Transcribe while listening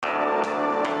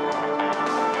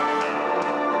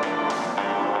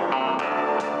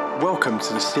Welcome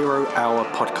to the Zero Hour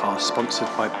podcast sponsored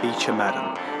by Beecher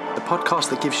Madden, the podcast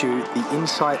that gives you the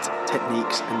insight,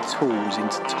 techniques and tools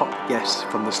into top guests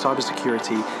from the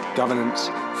cybersecurity, governance,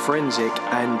 forensic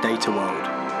and data world.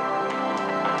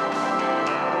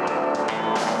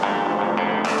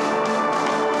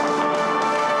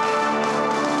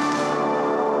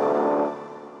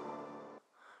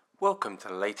 Welcome to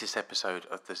the latest episode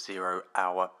of the Zero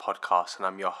Hour podcast, and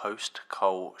I'm your host,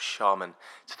 Cole Sharman.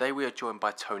 Today we are joined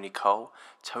by Tony Cole.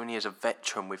 Tony is a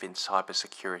veteran within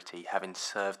cybersecurity, having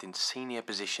served in senior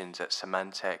positions at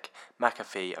Symantec,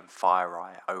 McAfee and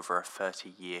FireEye over a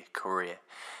 30-year career.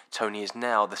 Tony is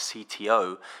now the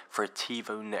CTO for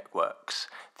Attivo Networks,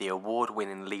 the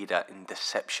award-winning leader in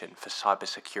deception for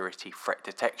cybersecurity threat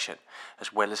detection,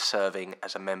 as well as serving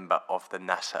as a member of the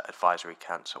NASA Advisory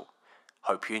Council.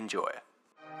 Hope you enjoy.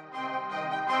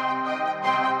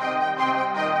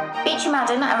 Beecher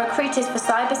Madden are recruiters for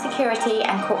cybersecurity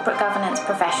and corporate governance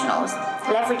professionals.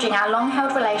 Leveraging our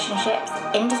long-held relationships,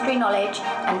 industry knowledge,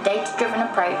 and data-driven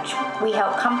approach, we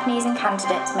help companies and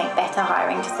candidates make better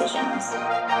hiring decisions.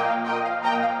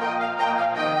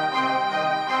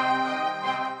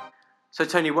 So,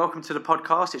 Tony, welcome to the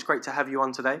podcast. It's great to have you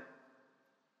on today.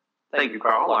 Thank you,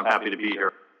 Carl. I'm happy to be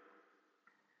here.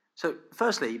 So,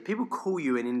 firstly, people call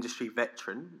you an industry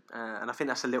veteran, and I think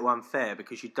that's a little unfair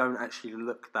because you don't actually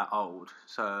look that old.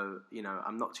 So,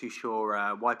 I'm not too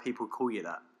sure why people call you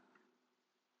that.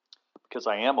 Because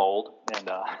I am old, and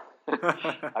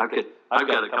I've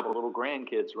got a couple little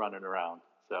grandkids running around.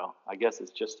 So I guess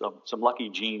it's just some lucky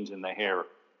genes in the hair.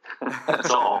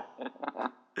 That's all.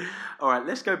 All right,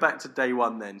 let's go back to day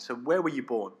one then. So, where were you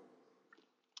born?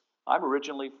 I'm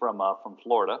originally from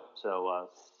Florida, so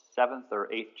 7th or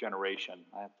 8th generation.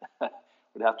 I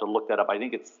would have to look that up. I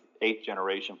think it's 8th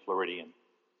generation Floridian.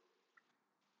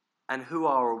 And who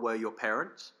are or were your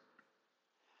parents?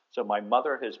 So my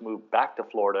mother has moved back to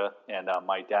Florida, and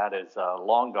my dad is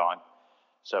long gone.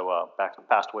 So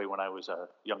passed away when I was a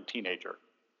young teenager.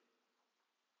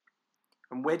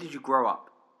 And where did you grow up?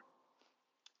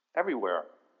 Everywhere.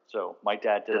 So my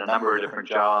dad did a number of different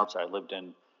jobs. I lived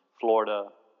in Florida,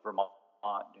 Vermont,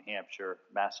 New Hampshire,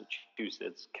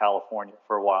 Massachusetts, California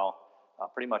for a while,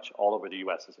 pretty much all over the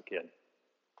U.S. as a kid.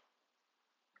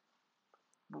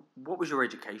 What was your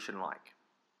education like?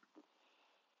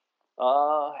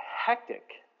 Hectic.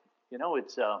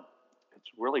 It's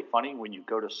really funny when you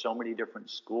go to so many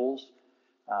different schools.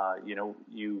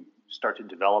 You start to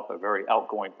develop a very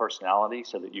outgoing personality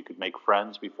so that you could make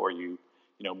friends before you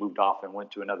moved off and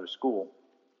went to another school.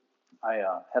 I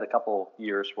had a couple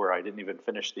years where I didn't even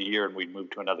finish the year and we'd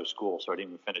moved to another school, so I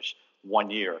didn't even finish 1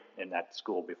 year in that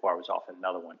school before I was off in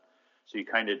another one. So you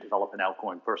kind of develop an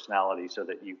outgoing personality so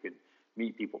that you could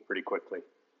meet people pretty quickly.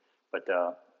 But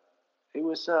it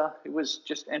was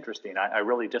just interesting. I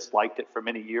really disliked it for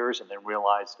many years and then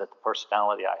realized that the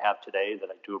personality I have today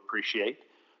that I do appreciate,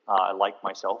 I like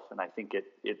myself, and I think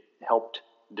it helped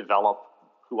develop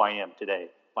who I am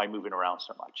today by moving around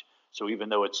so much. So even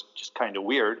though it's just kind of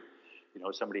weird,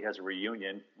 somebody has a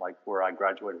reunion, like where I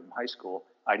graduated from high school,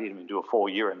 I didn't even do a full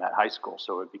year in that high school,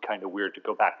 so it'd be kind of weird to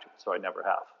go back to it, so I never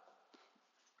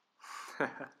have.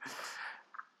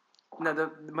 Now,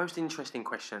 the most interesting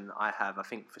question I have, I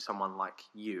think, for someone like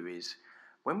you is,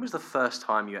 when was the first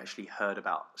time you actually heard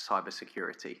about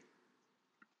cybersecurity?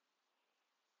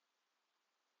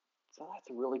 So that's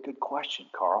a really good question,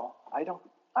 Carl.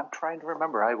 I'm trying to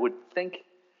remember. I would think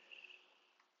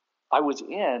I was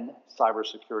in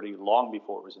cybersecurity long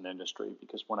before it was an industry,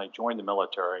 because when I joined the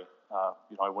military,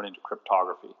 I went into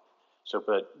cryptography. So,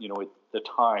 but, at the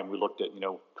time we looked at,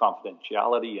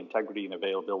 confidentiality, integrity, and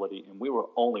availability, and we were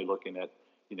only looking at,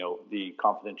 the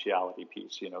confidentiality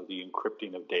piece, the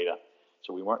encrypting of data.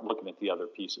 So we weren't looking at the other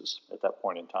pieces at that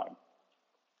point in time.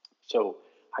 So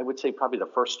I would say probably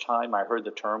the first time I heard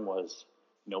the term was,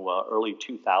 early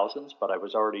 2000s, but I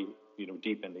was already,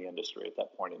 deep in the industry at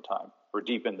that point in time, or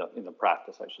deep in the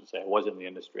practice, I should say. I was in the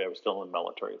industry. I was still in the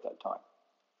military at that time.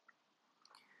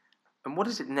 And what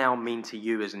does it now mean to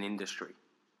you as an industry?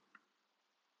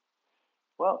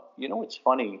 Well, it's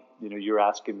funny, you're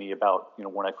asking me about,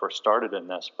 when I first started in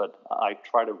this, but I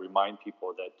try to remind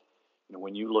people that,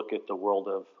 when you look at the world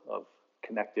of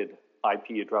connected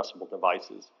IP addressable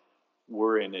devices,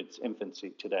 we're in its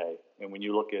infancy today. And when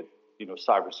you look at,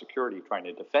 cybersecurity, trying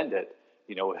to defend it,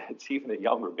 it's even a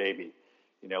younger baby,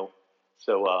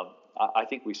 So I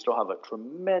think we still have a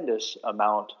tremendous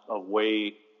amount of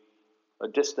a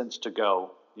distance to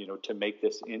go, to make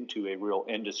this into a real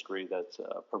industry that's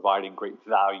providing great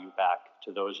value back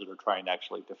to those that are trying to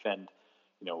actually defend,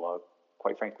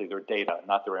 quite frankly, their data,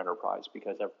 not their enterprise,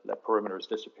 because that perimeter is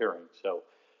disappearing. So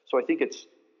So I think it's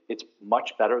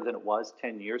much better than it was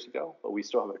 10 years ago, but we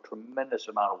still have a tremendous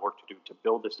amount of work to do to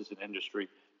build this as an industry,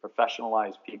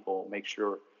 professionalize people, make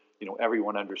sure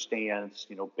everyone understands,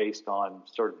 based on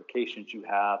certifications you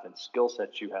have and skill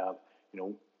sets you have,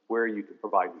 where you can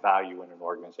provide value in an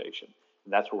organization.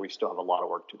 And that's where we still have a lot of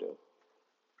work to do.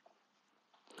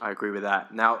 I agree with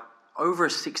that. Now, over a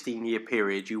 16-year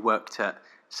period, you worked at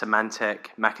Symantec,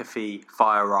 McAfee,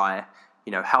 FireEye,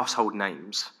 household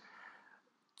names.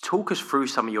 Talk us through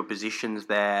some of your positions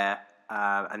there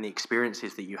and the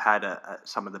experiences that you had at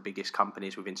some of the biggest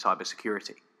companies within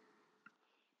cybersecurity.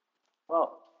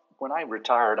 Well, when I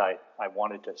retired, I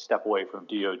wanted to step away from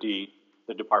DoD,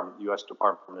 the U.S.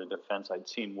 Department of Defense. I'd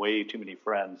seen way too many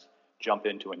friends jump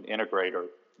into an integrator,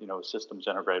 a systems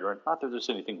integrator. And not that there's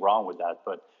anything wrong with that,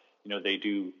 but, they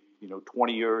do,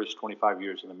 20 years, 25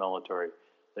 years in the military.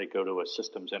 They go to a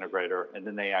systems integrator, and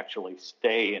then they actually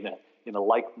stay in a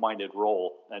like-minded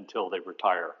role until they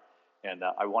retire. And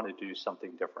I wanted to do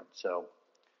something different. So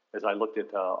as I looked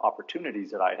at opportunities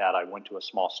that I had, I went to a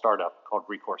small startup called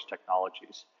Recourse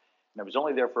Technologies. And I was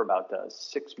only there for about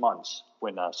 6 months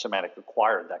when Symantec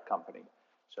acquired that company.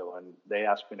 So and they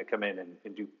asked me to come in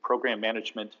and do program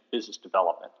management, business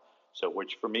development. So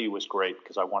which for me was great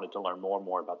because I wanted to learn more and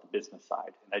more about the business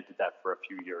side. And I did that for a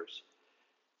few years.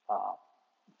 I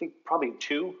think probably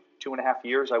 2.5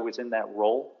 years I was in that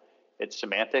role at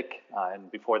Symantec.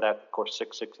 And before that, of course,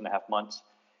 6.5 months.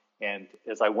 And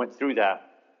as I went through that,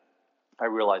 I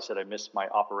realized that I missed my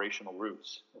operational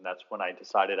roots. And that's when I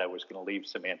decided I was going to leave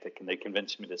Symantec. And they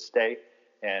convinced me to stay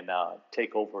and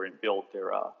take over and build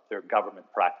their government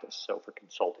practice, so for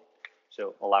consulting.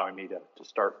 So allowing me to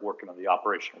start working on the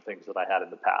operational things that I had in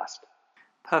the past.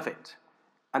 Perfect.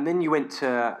 And then you went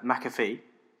to McAfee,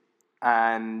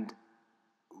 and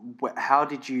how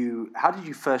did you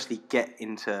firstly get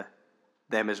into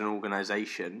them as an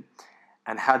organization,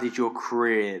 and how did your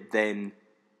career then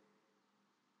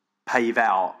pave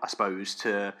out, I suppose,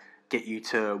 to get you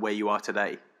to where you are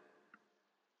today?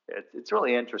 It's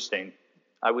really interesting.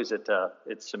 I was at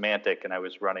Symantec, and I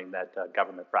was running that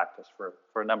government practice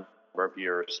for a number of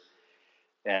years.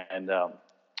 And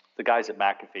the guys at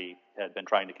McAfee had been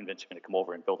trying to convince me to come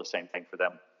over and build the same thing for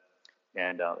them.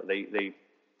 And they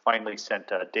finally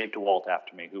sent Dave DeWalt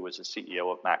after me, who was the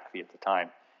CEO of McAfee at the time,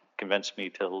 convinced me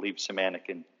to leave Symantec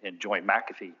and join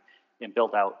McAfee and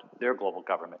build out their global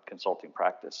government consulting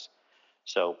practice.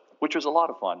 So, which was a lot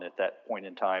of fun at that point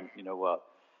in time.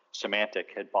 Symantec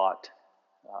had bought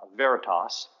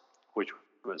Veritas, which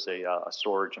was a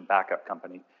storage and backup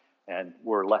company, and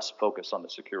were less focused on the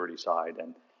security side.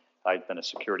 And I'd been a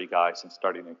security guy since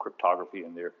starting in cryptography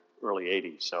in the early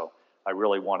 80s. So I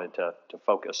really wanted to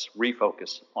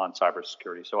refocus on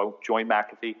cybersecurity. So I joined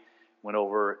McAfee, went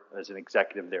over as an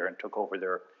executive there and took over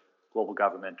their global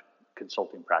government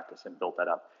consulting practice and built that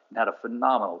up. And had a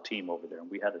phenomenal team over there.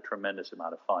 And we had a tremendous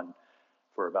amount of fun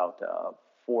for about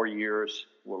 4 years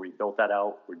where we built that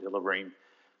out. We're delivering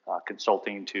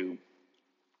consulting to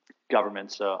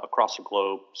governments across the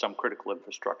globe, some critical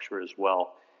infrastructure as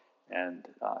well, and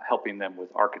helping them with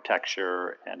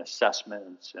architecture and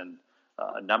assessments and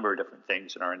a number of different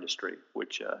things in our industry,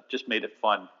 which just made it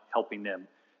fun helping them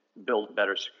build a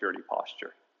better security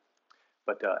posture.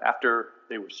 But after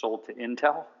they were sold to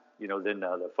Intel, then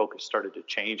the focus started to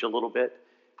change a little bit,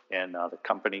 and the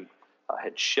company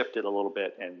had shifted a little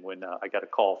bit. And when I got a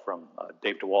call from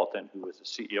Dave DeWalt, who was the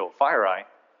CEO of FireEye,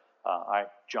 I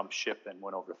jumped ship and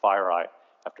went over to FireEye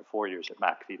after 4 years at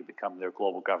McAfee to become their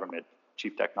global government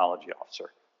chief technology officer,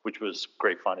 which was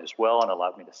great fun as well and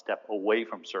allowed me to step away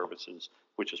from services,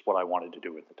 which is what I wanted to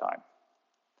do at the time.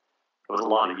 It was a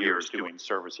lot of years doing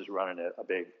services, running a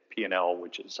big P&L,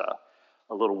 which is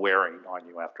a little wearing on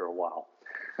you after a while.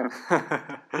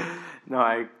 No,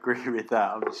 I agree with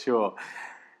that, I'm sure.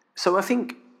 So I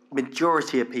think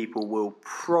majority of people will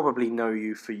probably know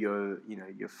you for your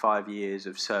 5 years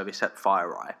of service at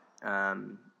FireEye,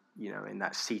 in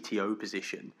that CTO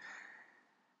position.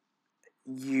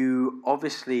 You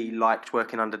obviously liked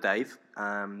working under Dave.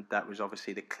 That was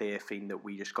obviously the clear thing that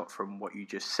we just got from what you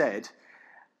just said.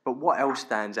 But what else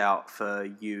stands out for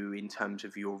you in terms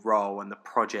of your role and the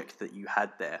project that you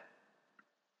had there?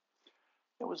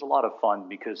 It was a lot of fun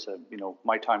because,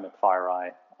 my time at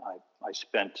FireEye, I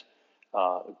spent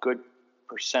a good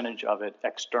percentage of it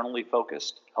externally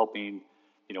focused, helping,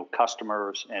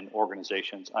 customers and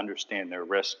organizations understand their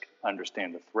risk,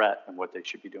 understand the threat, and what they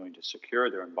should be doing to secure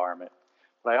their environment.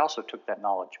 But I also took that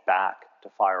knowledge back to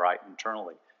FireEye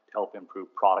internally to help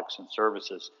improve products and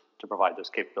services to provide those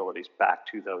capabilities back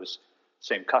to those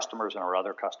same customers and our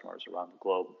other customers around the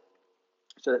globe.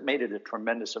 So it made it a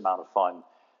tremendous amount of fun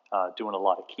doing a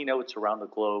lot of keynotes around the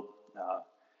globe.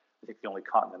 I think the only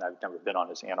continent I've never been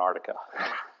on is Antarctica.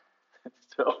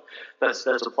 So that's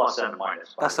a plus and a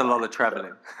minus. That's a lot of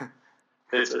traveling. So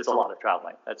it's a lot of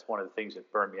traveling. That's one of the things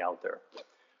that burned me out there.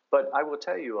 But I will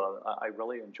tell you, I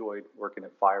really enjoyed working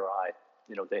at FireEye.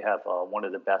 You know, they have one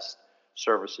of the best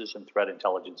services and threat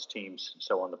intelligence teams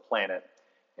on the planet.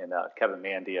 And Kevin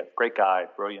Mandy, a great guy,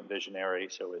 brilliant visionary.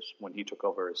 So it was when he took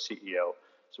over as CEO.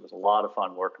 So it was a lot of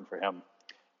fun working for him.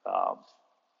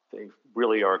 They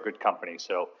really are a good company.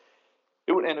 So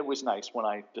it was nice when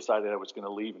I decided I was going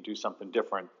to leave and do something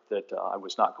different, that I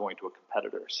was not going to a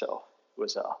competitor. So it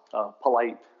was a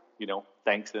polite,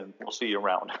 thanks, and we'll see you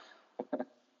around.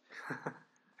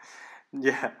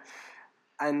 Yeah.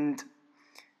 And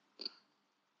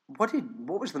what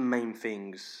was the main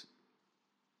things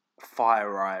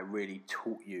FireEye really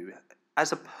taught you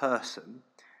as a person,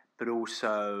 but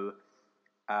also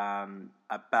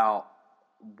about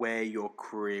where your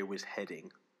career was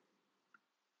heading?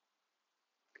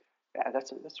 Yeah,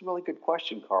 that's a really good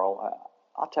question, Carl.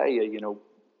 I'll tell you,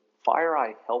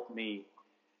 FireEye helped me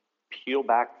peel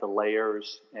back the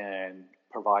layers and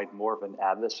provide more of an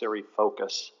adversary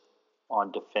focus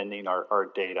on defending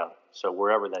our data. So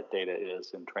wherever that data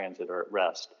is in transit or at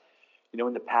rest.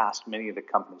 In the past, many of the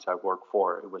companies I've worked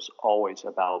for, it was always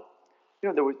about,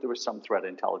 there was some threat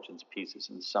intelligence pieces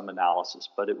and some analysis,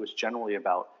 but it was generally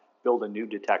about build a new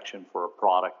detection for a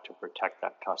product to protect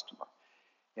that customer.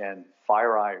 And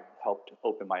FireEye helped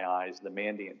open my eyes, the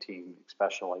Mandiant team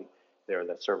especially, there,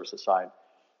 that services side,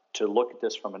 to look at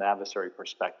this from an adversary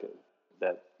perspective,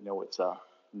 that, it's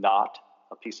not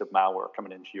a piece of malware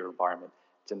coming into your environment.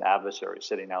 It's an adversary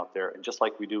sitting out there. And just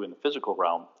like we do in the physical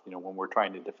realm, when we're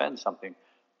trying to defend something,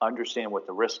 understand what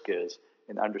the risk is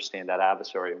and understand that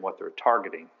adversary and what they're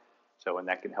targeting. And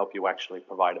that can help you actually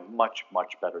provide a much,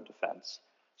 much better defense.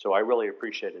 So I really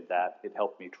appreciated that. It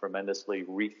helped me tremendously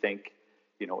rethink,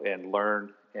 and learn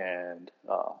and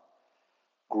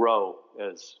grow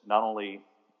as not only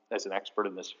as an expert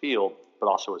in this field, but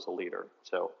also as a leader.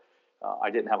 So I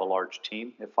didn't have a large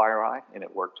team at FireEye, and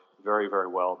it worked very, very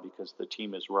well because the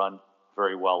team is run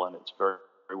very well, and it's very,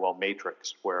 very well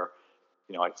matrixed where,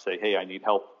 I'd say, hey, I need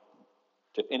help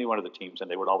to any one of the teams, and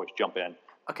they would always jump in.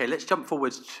 Okay, let's jump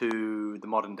forwards to the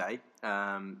modern day.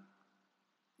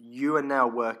 You are now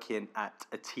working at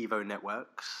Attivo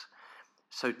Networks.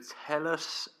 So tell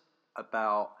us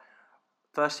about,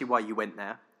 firstly, why you went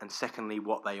there, and secondly,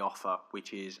 what they offer,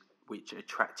 which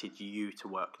attracted you to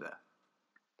work there.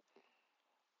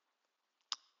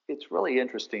 It's really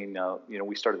interesting.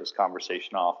 We started this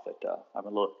conversation off that I'm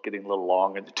getting a little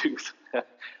long in the tooth.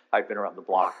 I've been around the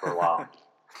block for a while.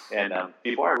 And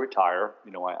before I retire,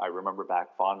 I remember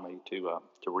back fondly to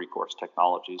Recourse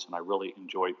Technologies, and I really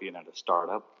enjoyed being at a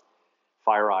startup.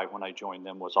 FireEye, when I joined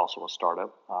them, was also a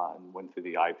startup and went through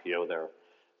the IPO there.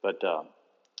 But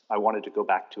I wanted to go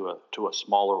back to a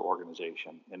smaller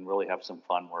organization and really have some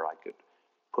fun where I could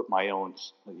put my own,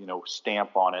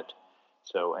 stamp on it.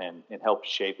 And help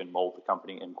shape and mold the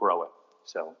company and grow it.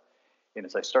 And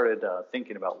as I started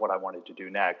thinking about what I wanted to do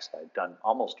next, I'd done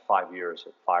almost 5 years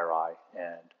at FireEye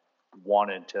and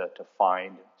wanted to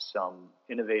find some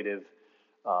innovative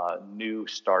new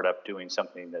startup doing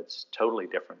something that's totally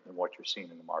different than what you're seeing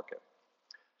in the market.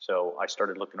 So I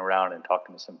started looking around and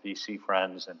talking to some VC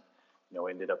friends, and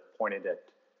ended up pointed at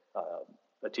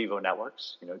Attivo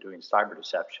Networks, doing cyber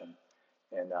deception.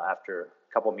 And after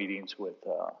a couple meetings with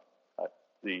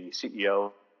the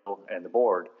CEO and the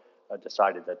board,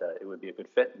 decided that it would be a good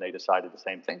fit, and they decided the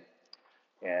same thing.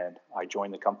 And I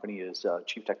joined the company as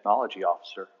Chief Technology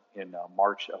Officer in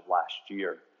March of last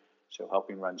year. So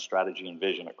helping run strategy and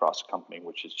vision across the company,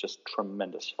 which is just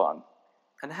tremendous fun.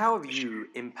 And how have you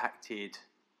impacted,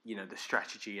 the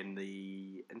strategy and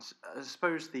I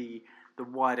suppose the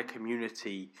wider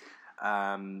community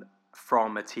from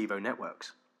Attivo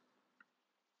Networks?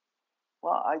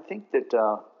 Well, I think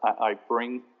that I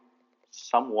bring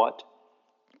somewhat,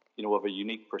 of a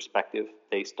unique perspective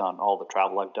based on all the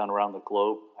travel I've done around the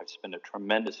globe. I've spent a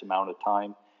tremendous amount of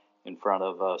time in front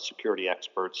of security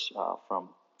experts from,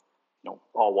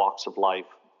 all walks of life,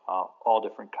 all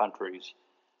different countries,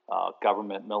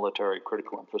 government, military,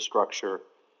 critical infrastructure.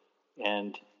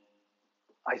 And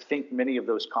I think many of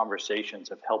those conversations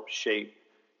have helped shape,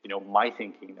 my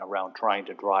thinking around trying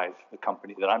to drive the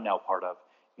company that I'm now part of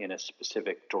in a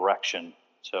specific direction.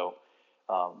 So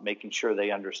making sure they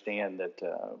understand that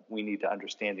we need to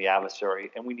understand the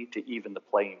adversary and we need to even the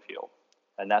playing field.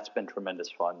 And that's been tremendous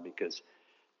fun because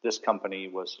this company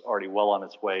was already well on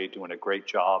its way, doing a great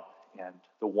job. And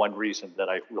the one reason that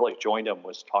I really joined them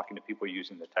was talking to people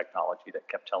using the technology that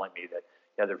kept telling me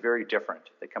that, Yeah, they're very different.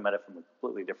 They come at it from a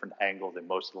completely different angle than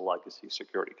most of the legacy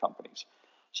security companies.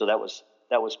 So that was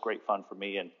great fun for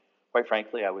me. And quite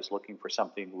frankly, I was looking for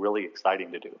something really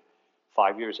exciting to do.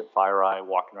 5 years at FireEye,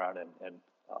 walking around and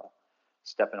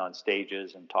stepping on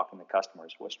stages and talking to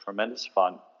customers was tremendous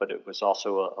fun, but it was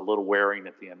also a little wearing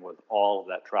at the end with all of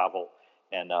that travel,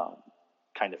 and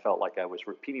kind of felt like I was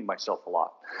repeating myself a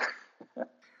lot.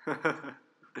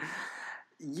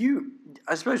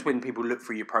 I suppose when people look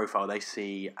through your profile, they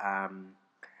see, and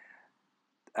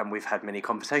we've had many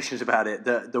conversations about it,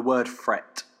 the word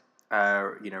threat,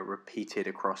 repeated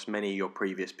across many of your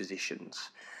previous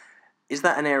positions. Is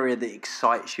that an area that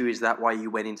excites you? Is that why you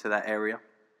went into that area?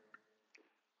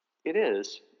 It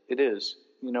is. If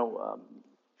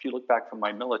you look back from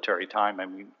my military time, I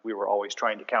mean, we were always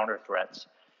trying to counter threats,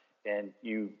 and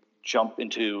you jump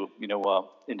into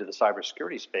the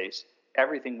cybersecurity space.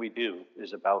 Everything we do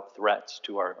is about threats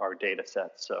to our data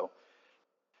sets. So,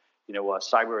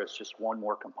 cyber is just one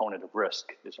more component of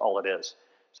risk, is all it is.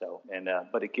 So,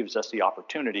 but it gives us the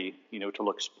opportunity, to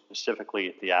look specifically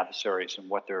at the adversaries and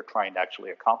what they're trying to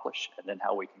actually accomplish, and then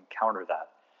how we can counter that.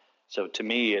 So, to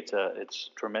me, it's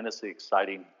tremendously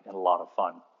exciting and a lot of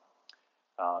fun.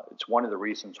 It's one of the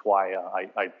reasons why I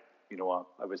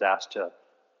was asked to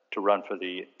run for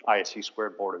the ISC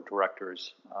Squared Board of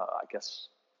Directors.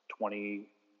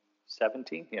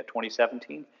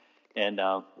 2017, and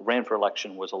ran for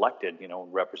election, was elected,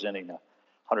 representing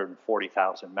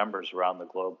 140,000 members around the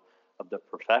globe of the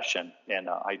profession. And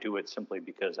I do it simply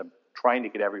because I'm trying to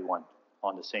get everyone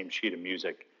on the same sheet of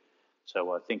music.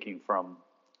 So thinking from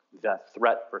that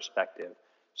threat perspective,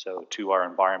 so to our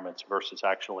environments versus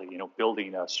actually,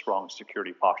 building a strong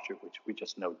security posture, which we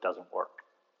just know doesn't work.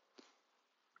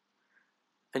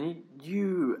 And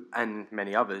you and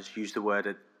many others use the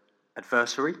word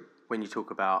adversary when you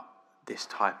talk about this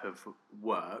type of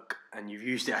work, and you've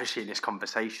used it actually in this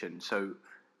conversation. So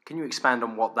can you expand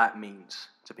on what that means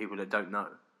to people that don't know?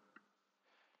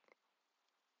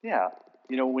 Yeah,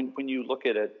 when you look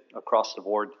at it across the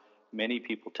board, many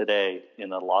people today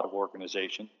in a lot of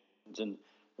organizations, and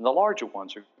the larger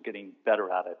ones, are getting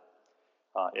better at it,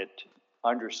 at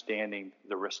understanding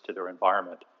the risk to their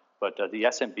environment. But the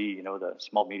SMB, the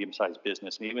small, medium-sized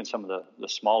business, and even some of the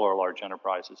smaller, large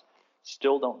enterprises,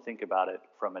 still don't think about it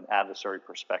from an adversary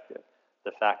perspective.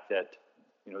 The fact that,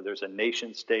 there's a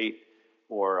nation state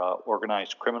or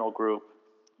organized criminal group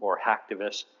or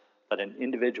hacktivist, but an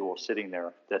individual sitting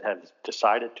there that has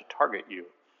decided to target you.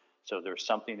 So there's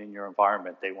something in your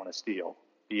environment they want to steal,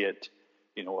 be it,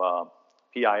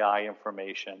 PII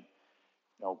information,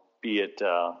 be it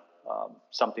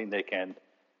something they can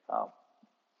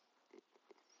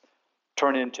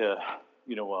turn into,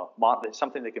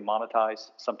 something they can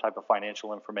monetize, some type of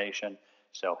financial information,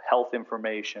 so health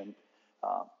information.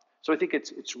 So I think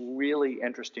it's really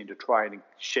interesting to try and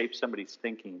shape somebody's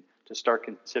thinking to start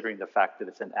considering the fact that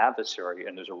it's an adversary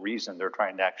and there's a reason they're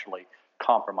trying to actually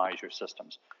compromise your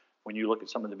systems. When you look at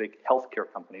some of the big healthcare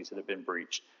companies that have been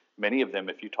breached, many of them,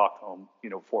 if you talk to them,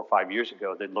 4 or 5 years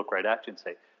ago, they'd look right at you and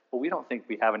say, well, we don't think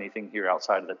we have anything here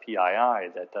outside of the PII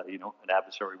that, an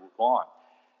adversary would want.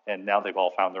 And now they've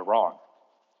all found they're wrong.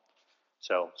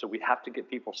 So we have to get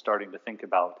people starting to think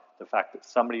about the fact that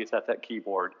somebody is at that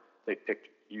keyboard, they picked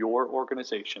your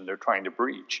organization they're trying to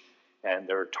breach, and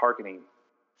they're targeting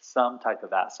some type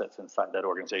of assets inside that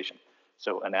organization.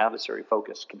 So an adversary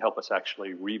focus can help us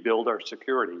actually rebuild our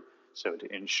security, so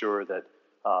to ensure that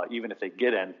even if they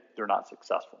get in, they're not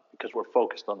successful, because we're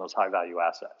focused on those high-value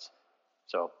assets.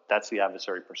 So that's the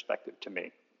adversary perspective to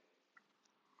me.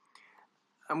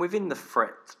 And within the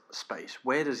threat space,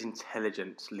 where does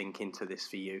intelligence link into this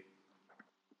for you?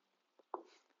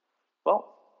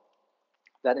 Well,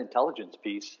 that intelligence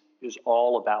piece is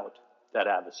all about that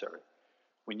adversary.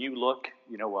 When you look,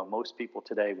 most people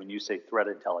today, when you say threat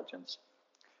intelligence,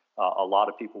 a lot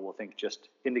of people will think just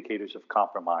indicators of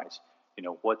compromise.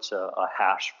 What's a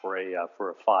hash for a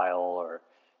file, or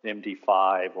an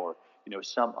MD5, or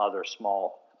some other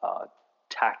small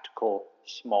tactical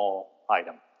small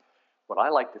item. What I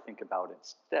like to think about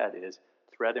instead is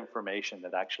threat information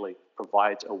that actually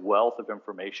provides a wealth of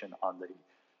information on the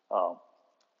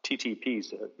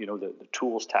TTPs, the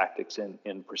tools, tactics,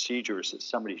 and procedures that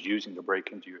somebody's using to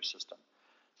break into your system.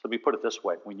 So let me put it this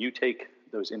way. When you take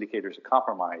those indicators of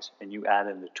compromise and you add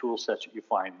in the tool sets that you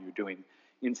find when you're doing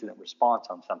incident response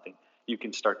on something, you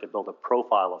can start to build a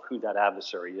profile of who that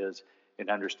adversary is and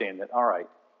understand that, all right,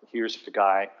 here's the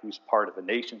guy who's part of a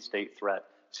nation-state threat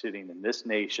sitting in this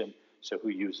nation, so who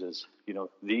uses,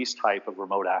 these type of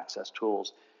remote access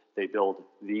tools. They build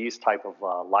these type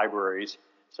of libraries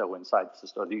So inside the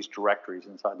system, these directories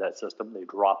inside that system, they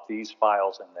drop these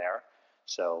files in there.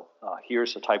 So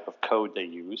here's the type of code they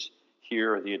use.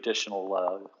 Here are the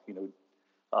additional,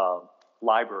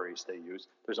 libraries they use.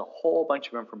 There's a whole bunch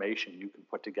of information you can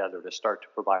put together to start to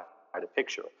provide a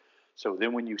picture. So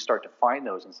then when you start to find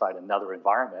those inside another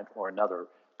environment or another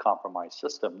compromised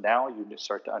system, now you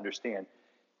start to understand,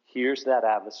 here's that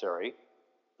adversary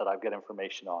that I've got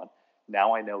information on.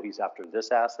 Now I know he's after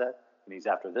this asset and he's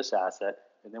after this asset.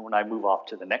 And then when I move off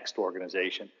to the next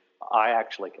organization, I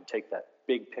actually can take that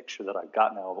big picture that I've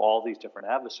got now of all these different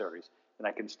adversaries, and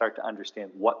I can start to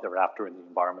understand what they're after in the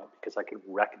environment because I can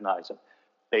recognize them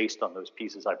based on those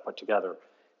pieces I put together,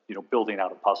 building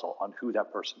out a puzzle on who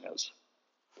that person is.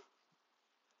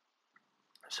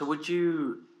 So would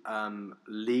you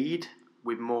lead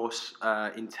with more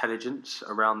intelligence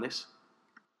around this?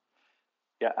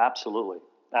 Yeah, absolutely.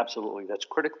 Absolutely. That's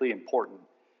critically important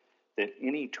that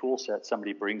any tool set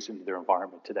somebody brings into their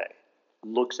environment today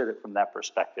looks at it from that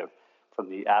perspective, from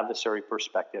the adversary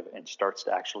perspective, and starts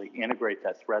to actually integrate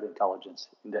that threat intelligence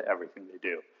into everything they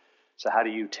do. So how do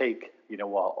you take,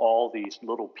 all these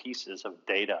little pieces of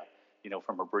data,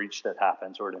 from a breach that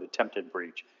happens or an attempted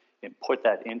breach, and put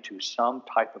that into some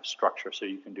type of structure so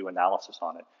you can do analysis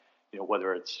on it,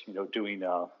 whether it's, doing,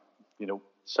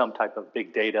 some type of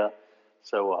big data,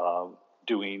 so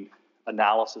doing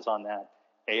analysis on that.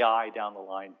 AI down the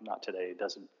line, not today. It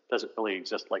doesn't really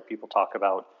exist like people talk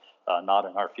about, not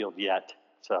in our field yet.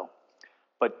 So,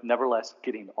 but nevertheless,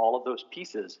 getting all of those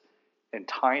pieces and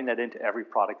tying that into every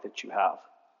product that you have.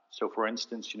 So, for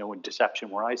instance, in deception,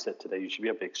 where I sit today, you should be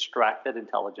able to extract that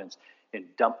intelligence and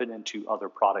dump it into other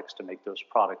products to make those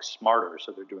products smarter,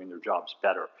 so they're doing their jobs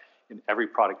better. And every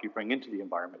product you bring into the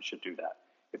environment should do that.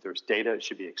 If there's data, it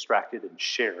should be extracted and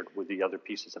shared with the other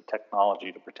pieces of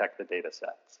technology to protect the data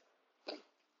sets.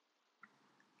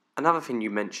 Another thing you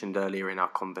mentioned earlier in our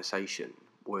conversation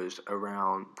was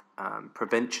around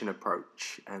prevention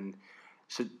approach. And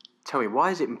so tell me,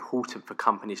 why is it important for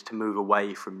companies to move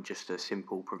away from just a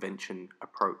simple prevention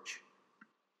approach?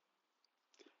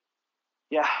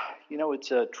 Yeah,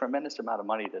 it's a tremendous amount of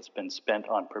money that's been spent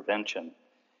on prevention.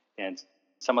 And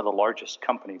some of the largest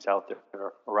companies out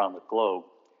there around the globe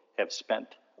have spent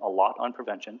a lot on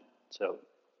prevention, so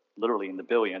literally in the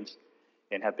billions,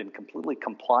 and have been completely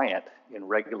compliant in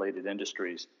regulated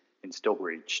industries and still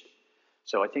breached.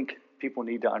 So I think people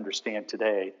need to understand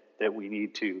today that we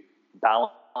need to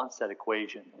balance that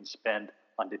equation and spend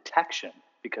on detection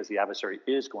because the adversary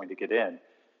is going to get in.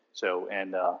 So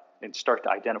and start to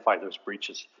identify those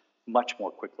breaches much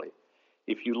more quickly.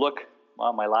 If you look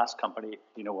on my last company,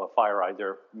 FireEye,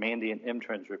 their Mandiant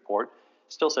M-Trends report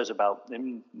still says about,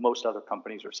 and most other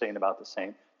companies are saying about the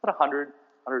same, about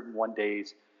 101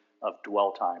 days of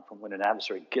dwell time from when an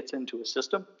adversary gets into a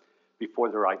system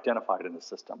before they're identified in the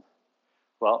system.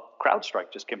 Well,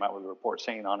 CrowdStrike just came out with a report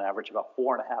saying on average about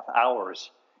 4.5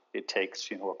 hours it takes,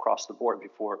 across the board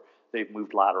before they've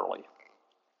moved laterally.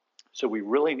 So we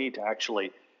really need to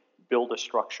actually build a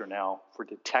structure now for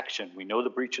detection. We know the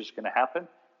breach is going to happen.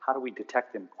 How do we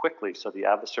detect them quickly so the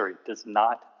adversary does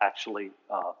not actually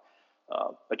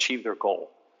achieve their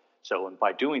goal? So, and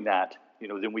by doing that,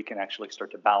 then we can actually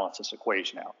start to balance this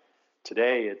equation out.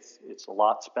 Today, it's a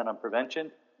lot spent on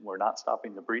prevention. We're not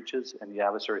stopping the breaches, and the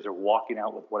adversaries are walking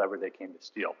out with whatever they came to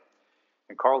steal.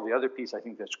 And Carl, the other piece I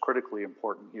think that's critically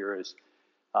important here is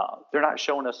they're not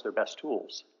showing us their best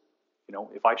tools.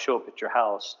 If I show up at your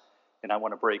house and I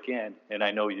want to break in, and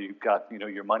I know you've got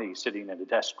your money sitting in a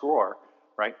desk drawer,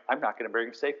 right? I'm not going to bring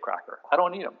a safe cracker. I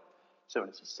don't need them. So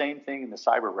it's the same thing in the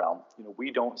cyber realm.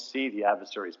 We don't see the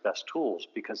adversary's best tools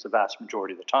because the vast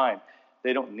majority of the time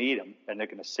they don't need them, and they're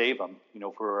going to save them,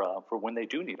 for when they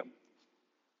do need them.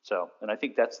 So, and I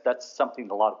think that's something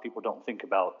a lot of people don't think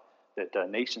about, that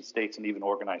nation states and even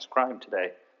organized crime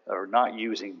today are not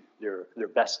using their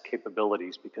best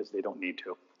capabilities because they don't need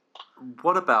to.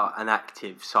 What about an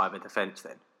active cyber defense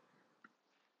then?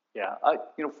 Yeah,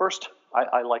 first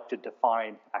I like to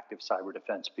define active cyber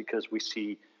defense because we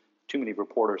see too many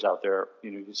reporters out there,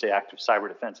 you say active cyber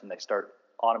defense and they start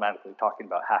automatically talking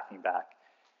about hacking back.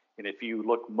 And if you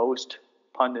look, most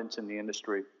pundits in the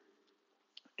industry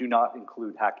do not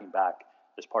include hacking back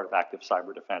as part of active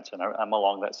cyber defense. And I'm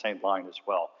along that same line as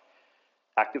well.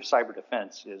 Active cyber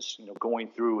defense is going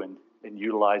through and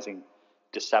utilizing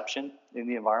deception in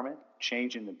the environment,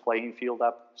 changing the playing field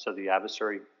up so the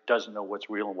adversary doesn't know what's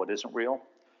real and what isn't real,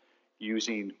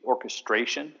 using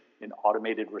orchestration and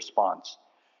automated response.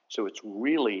 So it's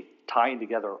really tying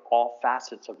together all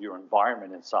facets of your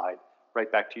environment inside, right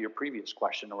back to your previous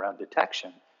question around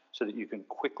detection, so that you can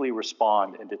quickly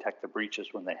respond and detect the breaches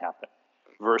when they happen.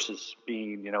 versus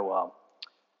being,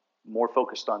 more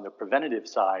focused on the preventative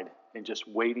side and just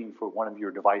waiting for one of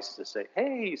your devices to say,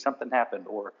 hey, something happened,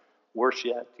 or worse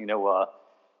yet,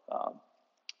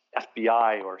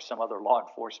 FBI or some other law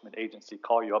enforcement agency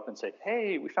call you up and say,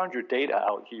 hey, we found your data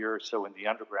out here, so in the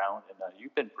underground, and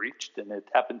you've been breached, and it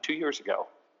happened 2 years ago.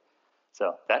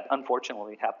 So that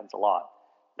unfortunately happens a lot.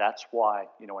 That's why,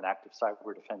 an active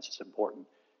cyber defense is important.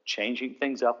 Changing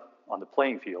things up on the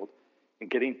playing field and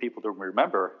getting people to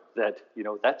remember that,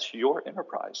 that's your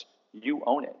enterprise. You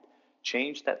own it.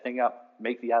 Change that thing up,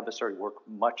 make the adversary work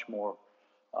much more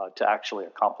to actually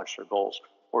accomplish their goals.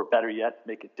 Or better yet,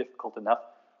 make it difficult enough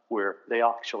where they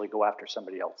actually go after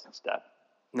somebody else instead.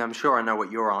 Now, I'm sure I know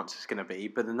what your answer is going to be,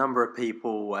 but the number of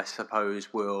people, I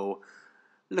suppose, will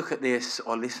look at this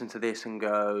or listen to this and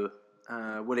go,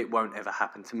 well, it won't ever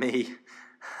happen to me.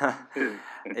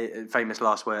 Famous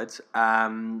last words.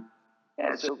 So,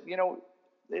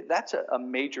 that's a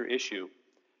major issue,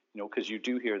 because you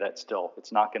do hear that still.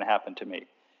 It's not going to happen to me.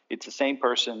 It's the same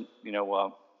person,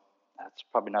 that's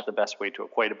probably not the best way to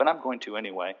equate it, but I'm going to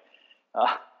anyway,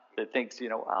 that thinks,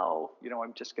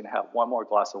 I'm just going to have one more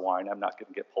glass of wine. I'm not going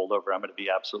to get pulled over. I'm going to be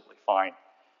absolutely fine.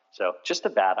 So just a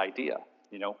bad idea,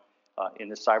 in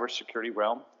the cybersecurity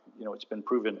realm. It's been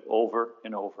proven over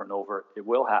and over and over. It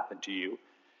will happen to you.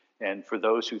 And for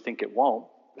those who think it won't,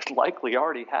 it likely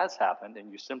already has happened,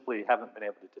 and you simply haven't been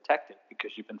able to detect it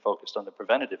because you've been focused on the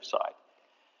preventative side.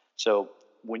 So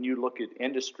when you look at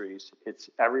industries, it's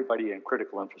everybody in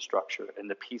critical infrastructure and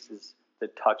the pieces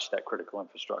that touch that critical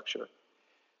infrastructure.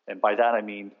 And by that, I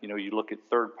mean, you look at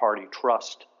third-party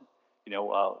trust,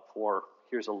 for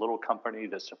here's a little company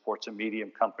that supports a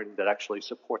medium company that actually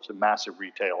supports a massive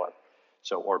retailer.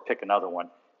 So, or pick another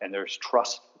one. And there's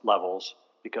trust levels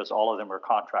because all of them are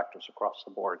contractors across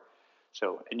the board.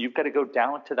 So, and you've got to go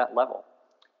down to that level.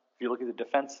 If you look at the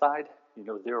defense side,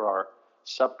 there are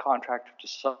subcontractor to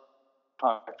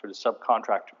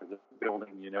subcontractor that are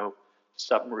building,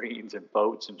 submarines and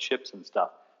boats and ships and stuff.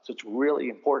 So it's really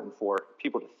important for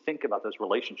people to think about those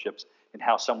relationships and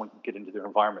how someone can get into their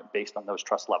environment based on those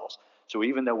trust levels. So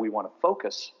even though we want to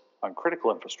focus on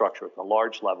critical infrastructure at the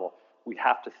large level, we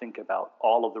have to think about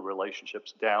all of the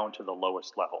relationships down to the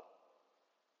lowest level.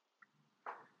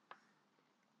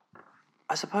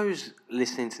 I suppose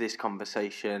listening to this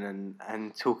conversation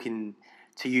and talking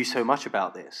to you so much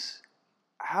about this,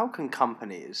 how can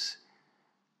companies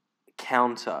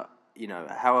counter,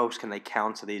 how else can they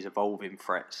counter these evolving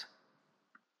threats?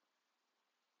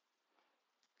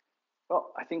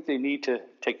 Well, I think they need to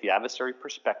take the adversary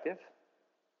perspective.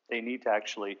 They need to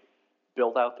actually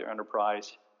build out their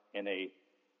enterprise in a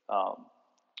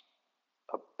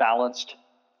balanced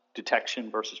detection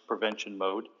versus prevention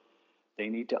mode. They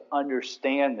need to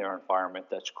understand their environment.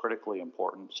 That's critically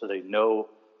important, so they know,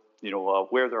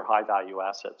 where their high-value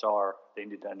assets are. They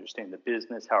need to understand the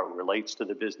business, how it relates to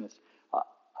the business.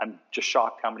 I'm just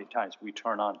shocked how many times we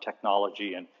turn on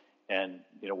technology and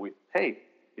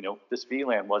this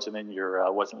VLAN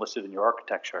wasn't listed in your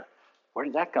architecture. Where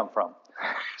did that come from?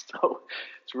 So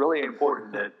it's really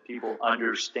important that people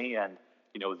understand,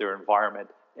 their environment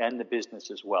and the business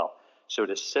as well. So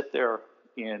to sit there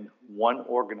in one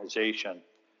organization,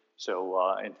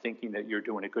 and thinking that you're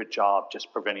doing a good job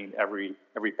just preventing every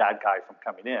bad guy from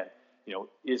coming in,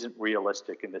 isn't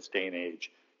realistic in this day and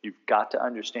age. You've got to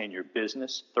understand your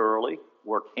business thoroughly,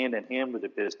 work hand in hand with the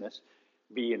business,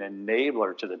 be an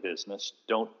enabler to the business.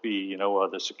 Don't be,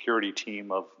 the security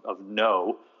team of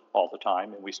no all the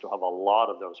time, and we still have a lot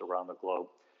of those around the globe.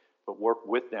 But work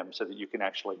with them so that you can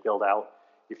actually build out.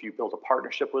 If you build a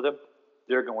partnership with them,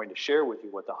 they're going to share with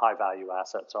you what the high-value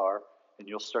assets are, and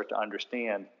you'll start to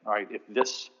understand, all right, if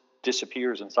this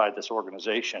disappears inside this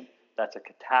organization, that's a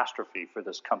catastrophe for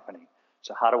this company.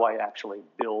 So how do I actually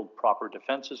build proper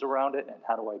defenses around it, and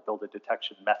how do I build a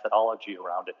detection methodology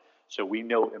around it so we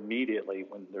know immediately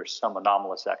when there's some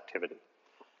anomalous activity?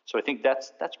 So I think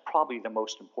that's probably the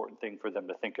most important thing for them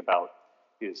to think about,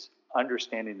 is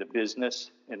understanding the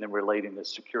business and then relating the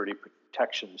security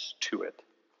protections to it.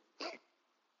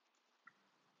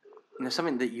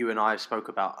 Something that you and I have spoke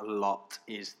about a lot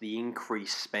is the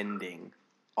increased spending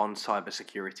on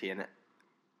cybersecurity, and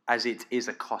as it is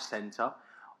a cost center,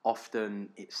 often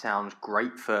it sounds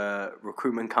great for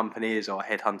recruitment companies or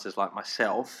headhunters like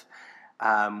myself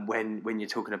when you're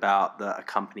talking about that a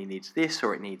company needs this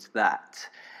or it needs that.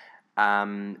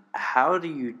 How do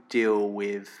you deal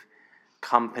with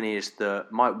companies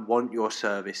that might want your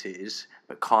services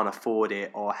but can't afford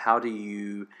it, or how do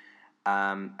you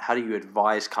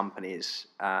advise companies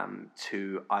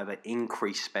to either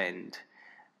increase spend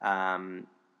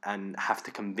and have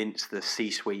to convince the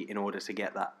C-suite in order to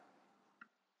get that?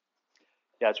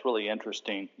 Yeah, it's really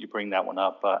interesting you bring that one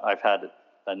up. I've had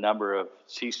a number of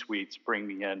C-suites bring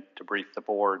me in to brief the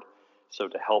board, so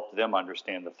to help them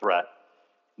understand the threat.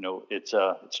 It's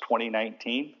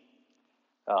 2019.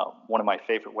 One of my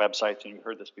favorite websites, and you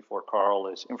heard this before, Carl,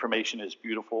 is Information is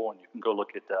Beautiful, and you can go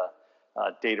look at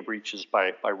data breaches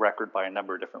by record by a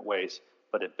number of different ways,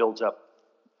 but it builds up.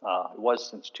 It was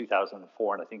since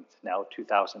 2004, and I think it's now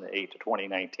 2008 to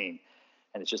 2019,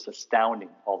 and it's just astounding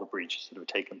all the breaches that have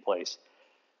taken place.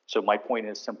 So my point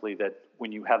is simply that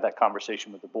when you have that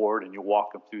conversation with the board and you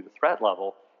walk them through the threat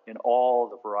level in all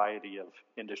the variety of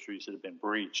industries that have been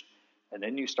breached, and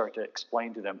then you start to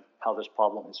explain to them how this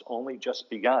problem has only just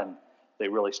begun, they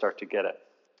really start to get it.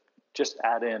 Just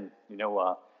add in,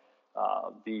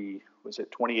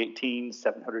 2018,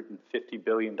 $750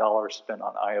 billion spent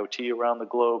on IoT around the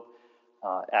globe.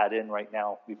 Add in right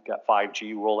now, we've got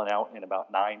 5G rolling out in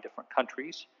about 9 different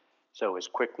countries, so as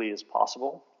quickly as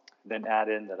possible. Then add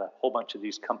in that a whole bunch of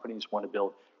these companies want to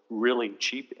build really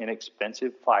cheap,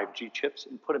 inexpensive 5G chips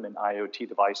and put them in IoT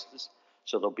devices,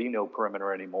 so there'll be no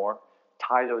perimeter anymore.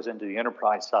 Tie those into the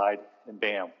enterprise side, and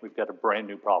bam, we've got a brand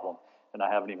new problem. And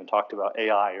I haven't even talked about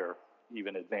AI or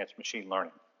even advanced machine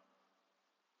learning.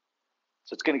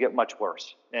 So it's going to get much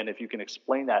worse. And if you can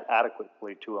explain that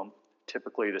adequately to them,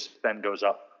 typically the spend goes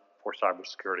up for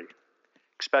cybersecurity,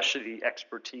 especially the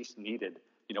expertise needed,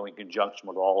 in conjunction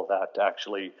with all of that to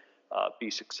actually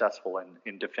be successful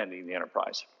in defending the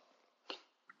enterprise.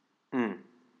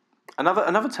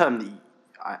 Another term that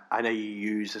I know you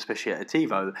use, especially at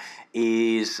Attivo,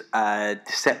 is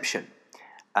deception.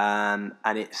 And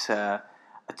it's a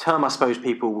term I suppose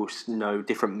people will know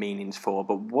different meanings for,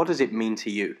 but what does it mean to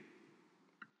you?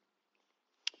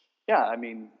 Yeah, I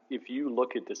mean, if you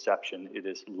look at deception, it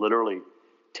is literally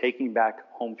taking back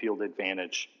home field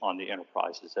advantage on the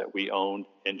enterprises that we own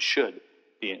and should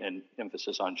be, an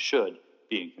emphasis on should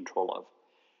be in control of.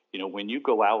 When you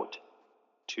go out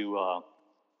to a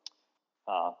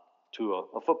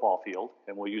football field,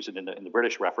 and we'll use it in the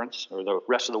British reference, or the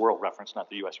rest of the world reference, not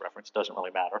the U.S. reference, doesn't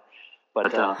really matter.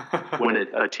 But when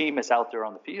a team is out there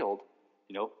on the field,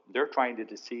 they're trying to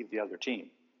deceive the other team.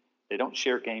 They don't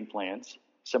share game plans.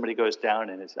 Somebody goes down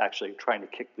and is actually trying to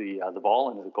kick the ball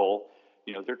into the goal.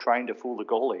 They're trying to fool the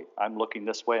goalie. I'm looking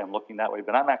this way, I'm looking that way,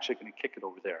 but I'm actually going to kick it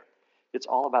over there. It's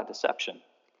all about deception.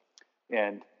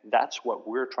 And that's what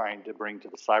we're trying to bring to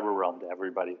the cyber realm to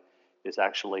everybody, is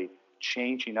actually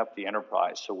changing up the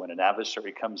enterprise. So when an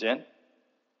adversary comes in,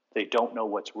 they don't know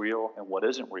what's real and what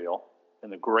isn't real.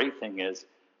 And the great thing is,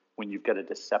 when you've got a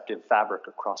deceptive fabric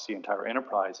across the entire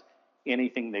enterprise,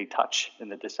 anything they touch in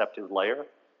the deceptive layer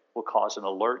will cause an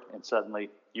alert, and suddenly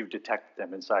you've detected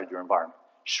them inside your environment,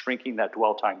 shrinking that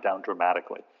dwell time down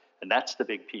dramatically. And that's the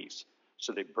big piece.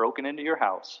 So they've broken into your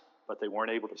house, but they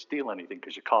weren't able to steal anything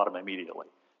because you caught them immediately.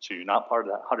 So you're not part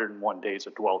of that 101 days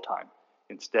of dwell time.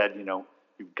 Instead,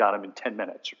 you've got them in 10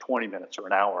 minutes or 20 minutes or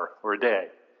an hour or a day.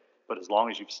 But as long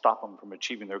as you've stopped them from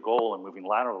achieving their goal and moving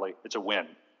laterally, it's a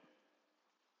win.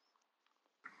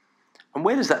 And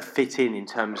where does that fit in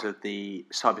terms of the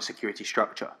cybersecurity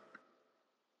structure?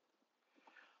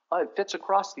 It fits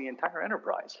across the entire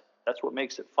enterprise. That's what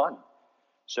makes it fun.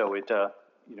 So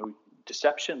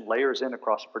deception layers in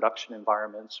across production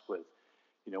environments with,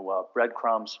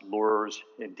 breadcrumbs, lures,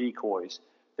 and decoys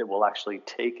that will actually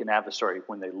take an adversary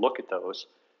when they look at those.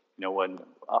 When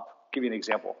I'll give you an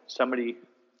example. Somebody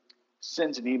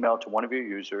sends an email to one of your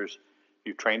users.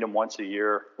 You've trained them once a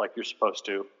year like you're supposed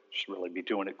to. You should really be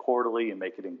doing it quarterly and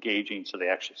make it engaging so they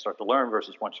actually start to learn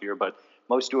versus once a year. But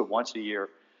most do it once a year,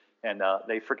 and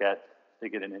they forget. They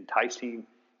get an enticing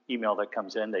email that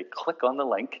comes in. They click on the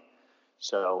link.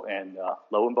 And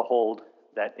lo and behold,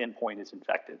 that endpoint is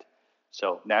infected.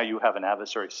 So now you have an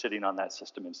adversary sitting on that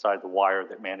system inside the wire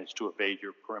that managed to evade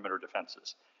your perimeter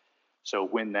defenses. So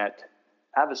when that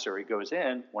adversary goes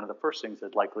in, one of the first things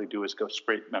they'd likely do is go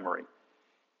scrape memory.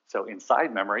 So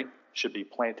inside memory should be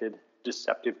planted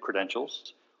deceptive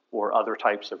credentials or other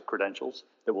types of credentials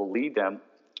that will lead them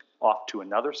off to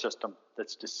another system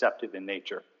that's deceptive in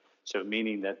nature. So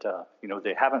meaning that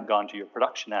they haven't gone to your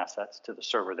production assets, to the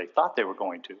server they thought they were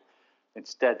going to.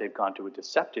 Instead, they've gone to a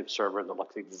deceptive server that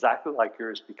looks exactly like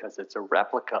yours because it's a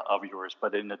replica of yours,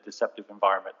 but in a deceptive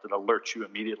environment that alerts you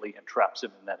immediately and traps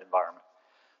them in that environment.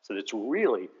 So it's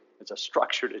a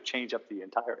structure to change up the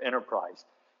entire enterprise.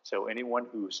 So anyone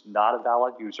who's not a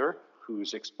valid user,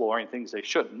 who's exploring things they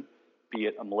shouldn't, be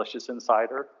it a malicious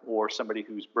insider or somebody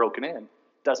who's broken in,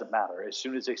 doesn't matter. As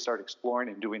soon as they start exploring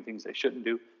and doing things they shouldn't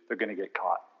do, they're going to get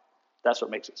caught. That's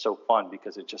what makes it so fun,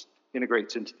 because it just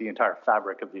integrates into the entire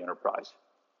fabric of the enterprise.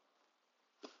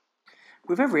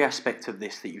 with every aspect of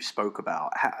this that you spoke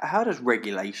about, how does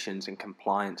regulations and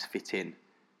compliance fit in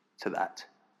to that?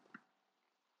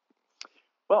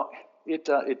 Well,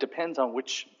 it depends on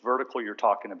which vertical you're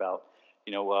talking about.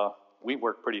 We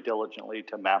work pretty diligently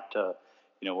to map to,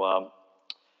 the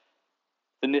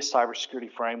NIST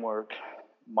cybersecurity framework,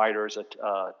 MITRE's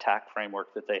attack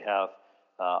framework that they have,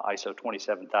 ISO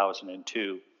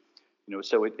 27002.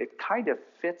 So it kind of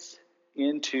fits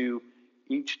into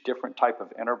each different type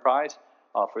of enterprise.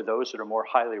 For those that are more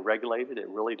highly regulated, it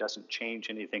really doesn't change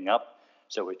anything up.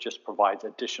 So it just provides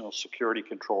additional security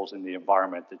controls in the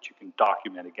environment that you can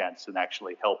document against and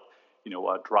actually help,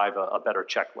 drive a better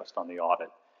checklist on the audit.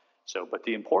 So, but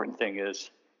the important thing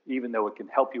is, even though it can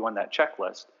help you on that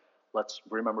checklist, let's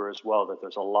remember as well that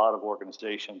there's a lot of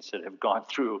organizations that have gone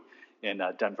through and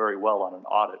done very well on an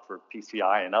audit for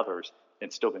PCI and others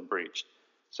and still been breached.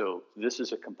 So this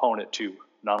is a component to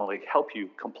not only help you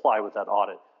comply with that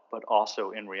audit, but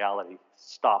also in reality,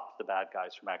 stop the bad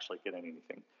guys from actually getting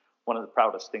anything. One of the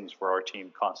proudest things for our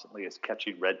team constantly is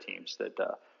catching red teams that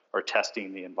are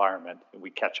testing the environment, and we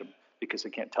catch them because they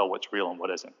can't tell what's real and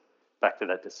what isn't. Back to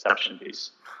that deception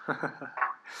piece.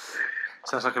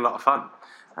 Sounds like a lot of fun.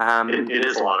 It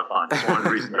is a lot of fun. It's one of the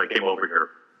reasons I came over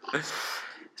here.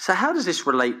 So how does this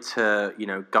relate to,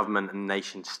 government and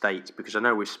nation states? Because I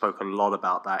know we've spoken a lot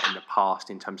about that in the past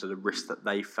in terms of the risks that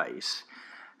they face.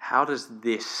 How does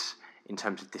this, in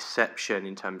terms of deception,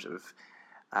 in terms of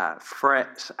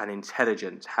threats and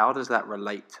intelligence, how does that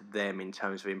relate to them in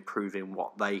terms of improving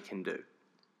what they can do?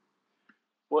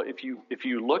 Well, if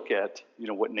you look at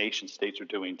what nation states are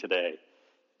doing today,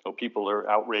 people are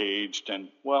outraged and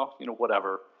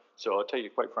whatever. So I'll tell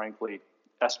you quite frankly,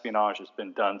 espionage has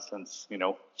been done since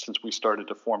we started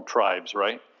to form tribes,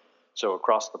 right? So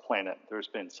across the planet, there's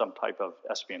been some type of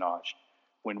espionage.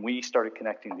 When we started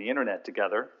connecting the internet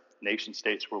together, nation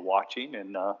states were watching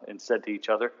and said to each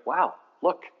other, "Wow,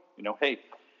 look, hey,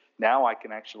 now I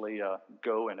can actually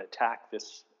go and attack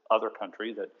this other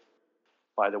country that,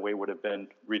 by the way, would have been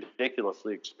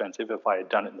ridiculously expensive if I had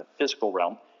done it in the physical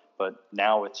realm. But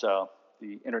now it's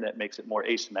the internet makes it more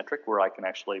asymmetric, where I can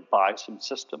actually buy some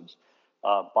systems,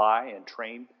 buy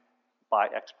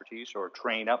expertise or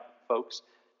train up folks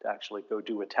to actually go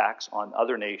do attacks on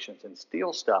other nations and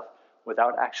steal stuff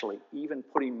without actually even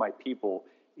putting my people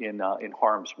in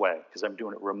harm's way, because I'm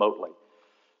doing it remotely."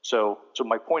 So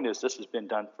my point is, this has been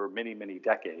done for many, many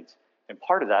decades. And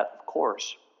part of that, of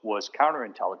course, was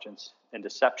counterintelligence and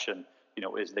deception,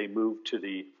 as they moved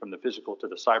from the physical to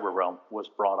the cyber realm, was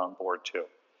brought on board too.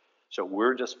 So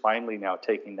we're just finally now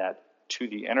taking that to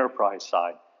the enterprise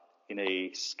side in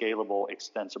a scalable,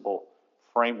 extensible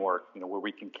framework, where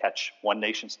we can catch one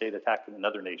nation state attacking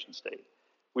another nation state.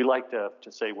 We like to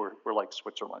say we're like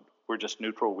Switzerland. We're just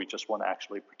neutral. We just want to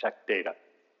actually protect data.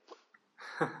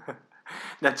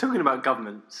 Now, talking about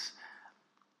governments,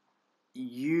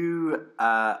 you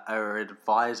are an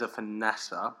advisor for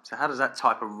NASA. So how does that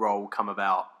type of role come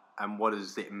about, and what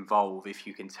does it involve, if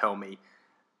you can tell me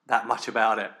that much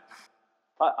about it?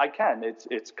 I can.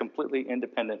 It's completely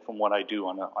independent from what I do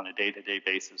on a day-to-day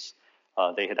basis.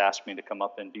 They had asked me to come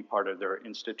up and be part of their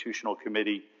institutional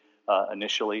committee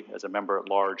initially as a member at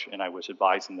large, and I was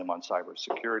advising them on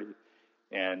cybersecurity.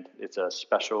 And it's a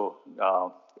special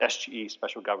SGE,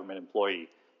 special government employee.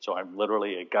 So I'm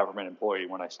literally a government employee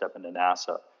when I step into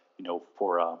NASA,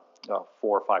 for 4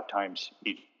 or 5 times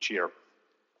each year.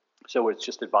 So it's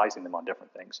just advising them on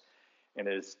different things. And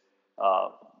as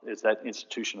that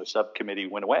institutional subcommittee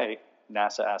went away,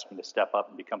 NASA asked me to step up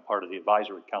and become part of the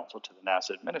advisory council to the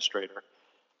NASA administrator.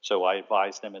 So I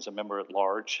advise them as a member at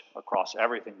large across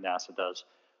everything NASA does,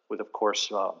 with, of course,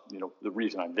 the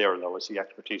reason I'm there, though, is the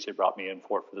expertise they brought me in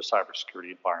for the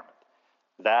cybersecurity environment.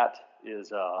 That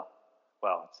is,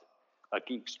 it's a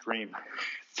geek's dream.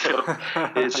 So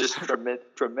it's just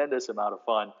tremendous amount of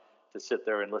fun to sit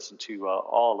there and listen to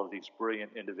all of these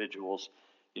brilliant individuals,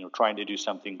 trying to do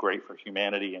something great for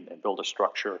humanity and build a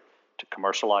structure to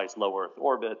commercialize low Earth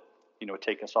orbit,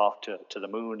 take us off to the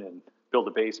moon and build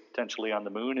a base potentially on the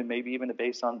moon, and maybe even a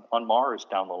base on Mars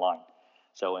down the line.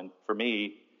 So, and for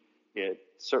me, it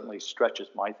certainly stretches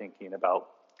my thinking about,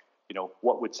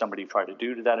 what would somebody try to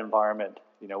do to that environment?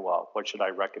 What should I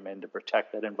recommend to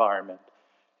protect that environment?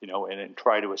 And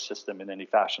try to assist them in any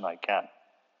fashion I can.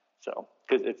 So,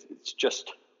 because it's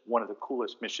just one of the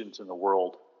coolest missions in the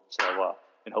world. So,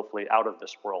 and hopefully out of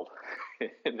this world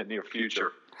in the near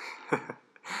future.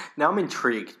 Now I'm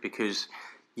intrigued because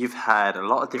you've had a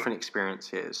lot of different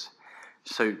experiences.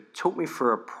 So talk me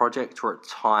through a project or a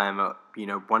time at,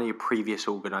 one of your previous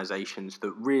organizations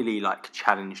that really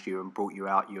challenged you and brought you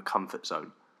out of your comfort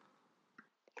zone.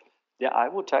 Yeah, I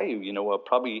will tell you,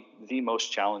 probably the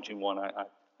most challenging one I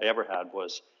ever had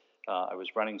was I was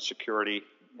running security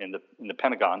in the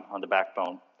Pentagon on the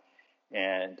backbone,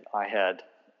 and I had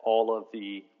all of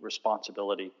the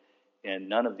responsibility and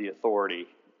none of the authority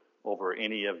over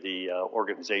any of the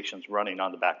organizations running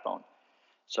on the backbone.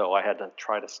 So I had to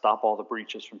try to stop all the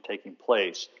breaches from taking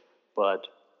place, but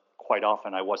quite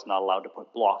often I was not allowed to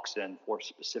put blocks in for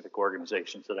specific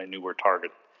organizations that I knew were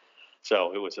targeted.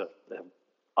 So it was a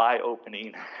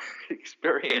eye-opening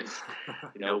experience,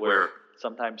 where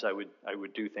sometimes I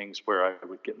would do things where I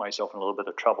would get myself in a little bit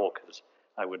of trouble because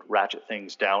I would ratchet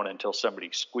things down until somebody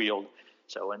squealed.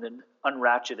 So, and then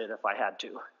unratchet it if I had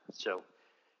to. So,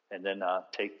 and then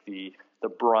take the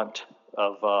brunt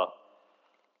of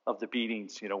the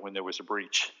beatings, when there was a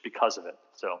breach because of it.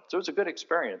 So it was a good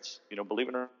experience. Believe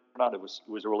it or not, it was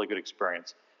a really good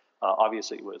experience.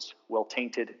 Obviously, it was well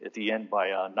tainted at the end by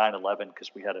 9/11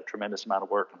 because we had a tremendous amount of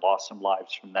work and lost some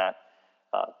lives from that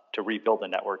to rebuild the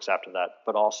networks after that.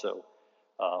 But also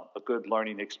a good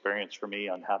learning experience for me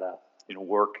on how to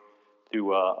work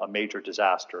through a major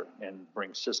disaster and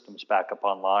bring systems back up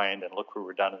online and look for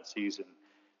redundancies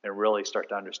and really start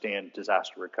to understand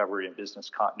disaster recovery and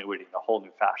business continuity in a whole new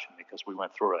fashion because we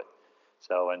went through it.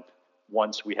 So, and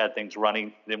once we had things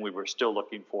running, then we were still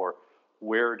looking for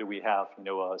where do we have,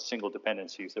 single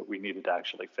dependencies that we needed to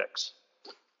actually fix.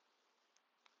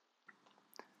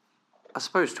 I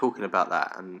suppose talking about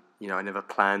that, and I never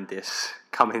planned this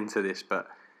come into this, but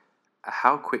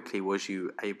how quickly was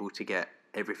you able to get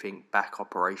everything back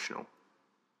operational?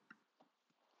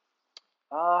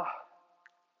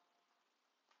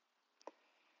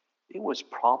 It was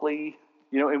probably,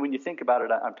 and when you think about it,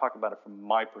 I'm talking about it from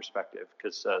my perspective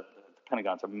because the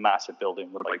Pentagon's a massive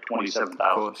building with like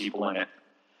 27,000 people in it.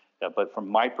 Yeah, but from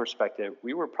my perspective,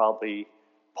 we were probably,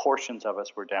 portions of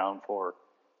us were down for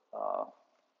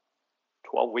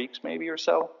 12 weeks maybe or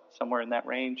so, somewhere in that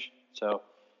range. So,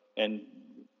 and it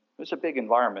was a big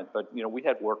environment, but, we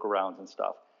had workarounds and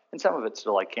stuff. And some of it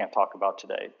still I can't talk about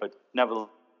today, but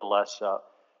nevertheless,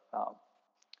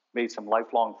 made some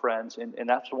lifelong friends. And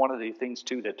that's one of the things,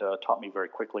 too, that taught me very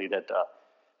quickly that,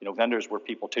 vendors were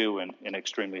people, too, and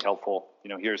extremely helpful.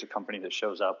 Here's a company that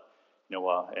shows up,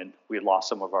 and we had lost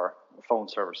some of our phone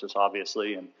services,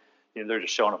 obviously, and they're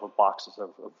just showing up with boxes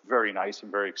of very nice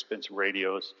and very expensive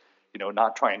radios,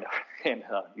 not trying to, and,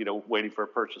 waiting for a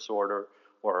purchase order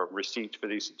or receipts for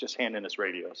these, just handing us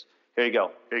radios. Here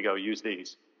you go, use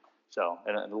these. So,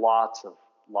 and lots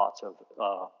of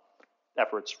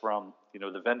efforts from,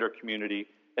 the vendor community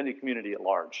and the community at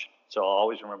large. So I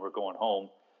always remember going home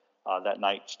that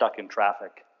night stuck in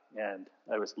traffic, and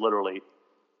I was literally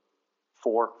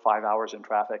 4-5 hours in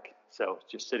traffic. So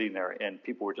just sitting there, and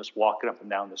people were just walking up and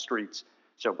down the streets.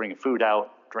 So bringing food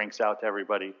out, drinks out to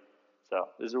everybody. So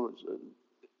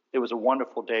it was a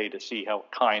wonderful day to see how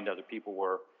kind other people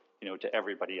were, to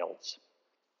everybody else.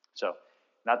 So,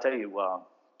 and I'll tell you,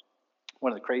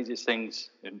 one of the craziest things,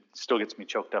 and still gets me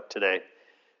choked up today,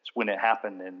 is when it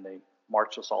happened and they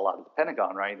marched us all out of the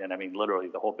Pentagon, right? And I mean, literally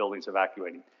the whole building's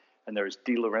evacuating. And there's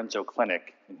DiLorenzo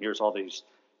Clinic, and here's all these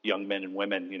young men and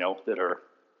women, that are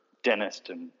dentists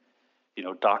and,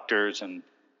 doctors and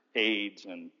aides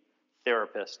and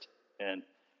therapists, and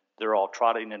they're all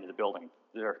trotting into the building.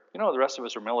 They're, the rest of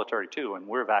us are military too, and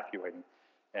we're evacuating.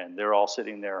 And they're all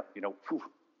sitting there,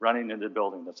 running into the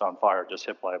building that's on fire, just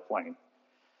hit by a plane.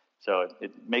 So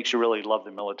it makes you really love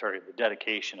the military, the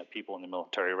dedication of people in the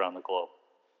military around the globe.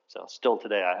 So still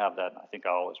today I have that, and I think I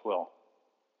always will.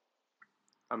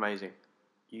 Amazing.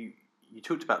 You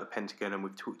talked about the Pentagon, and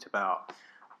we've talked about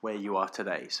where you are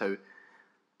today. So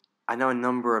I know a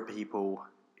number of people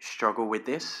struggle with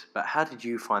this, but how did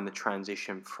you find the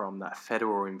transition from that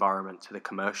federal environment to the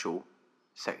commercial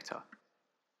sector?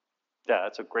 Yeah,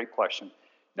 that's a great question.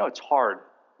 It's hard.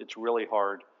 It's really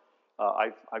hard.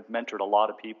 I've mentored a lot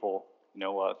of people,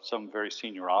 some very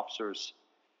senior officers,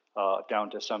 down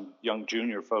to some young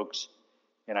junior folks.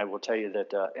 And I will tell you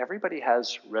that everybody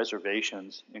has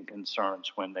reservations and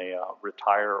concerns when they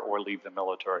retire or leave the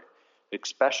military,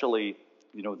 especially,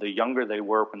 the younger they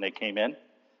were when they came in.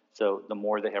 So the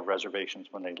more they have reservations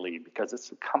when they leave, because it's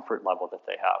the comfort level that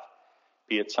they have,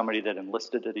 be it somebody that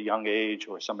enlisted at a young age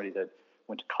or somebody that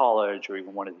went to college or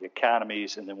even one of the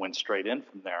academies and then went straight in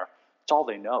from there. It's all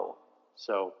they know.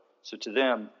 So to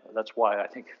them, that's why I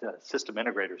think the system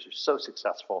integrators are so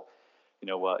successful,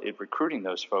 in recruiting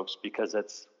those folks, because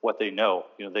that's what they know.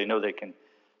 They know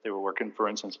they were working, for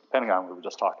instance, at the Pentagon, we were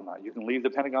just talking about. You can leave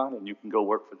the Pentagon and you can go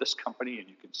work for this company and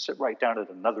you can sit right down at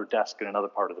another desk in another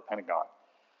part of the Pentagon.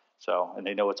 So, and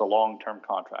they know it's a long-term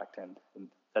contract, and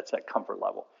that's that comfort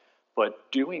level.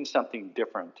 But doing something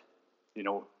different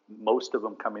Most of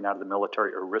them coming out of the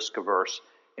military are risk averse,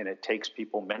 and it takes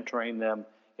people mentoring them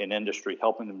in industry,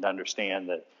 helping them to understand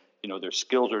that, their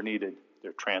skills are needed,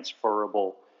 they're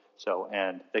transferable,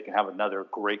 and they can have another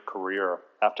great career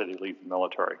after they leave the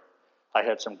military. I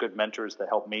had some good mentors that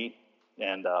helped me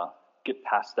and get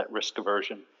past that risk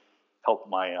aversion, help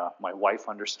my wife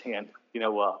understand,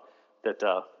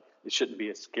 that it shouldn't be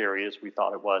as scary as we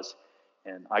thought it was.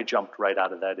 And I jumped right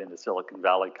out of that into Silicon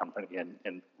Valley company,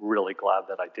 and really glad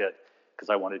that I did, because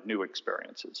I wanted new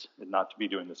experiences and not to be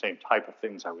doing the same type of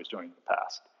things I was doing in the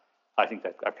past. I think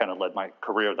that I've kind of led my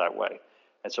career that way.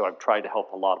 And so I've tried to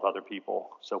help a lot of other people.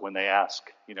 So when they ask,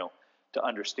 to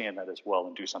understand that as well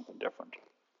and do something different.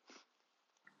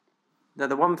 Now,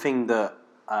 the one thing that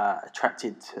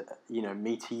attracted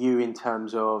me to you in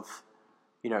terms of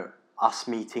us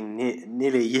meeting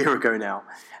nearly a year ago now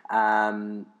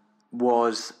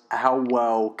was how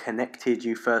well connected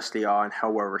you firstly are and how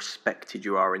well respected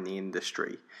you are in the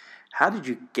industry. How did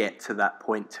you get to that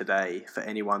point today for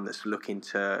anyone that's looking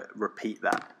to repeat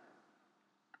that?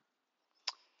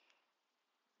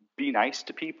 Be nice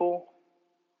to people,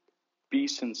 be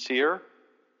sincere,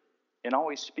 and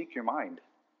always speak your mind.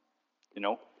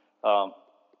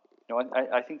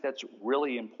 I think that's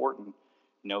really important.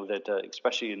 That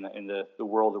especially in the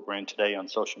world that we're in today on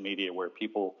social media, where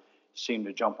people seem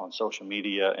to jump on social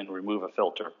media and remove a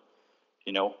filter.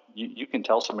 You can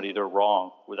tell somebody they're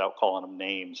wrong without calling them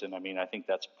names, and I think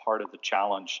that's part of the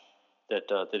challenge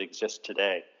that exists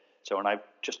today. So, and I've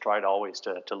just tried always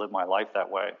to live my life that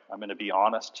way. I'm going to be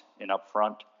honest and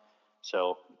upfront,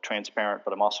 so transparent,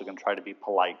 but I'm also going to try to be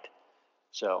polite.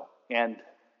 So, and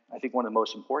I think one of the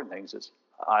most important things is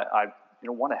I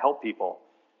want to help people,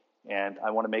 and I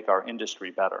want to make our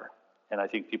industry better. And I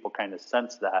think people kind of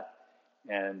sense that,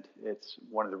 and it's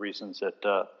one of the reasons that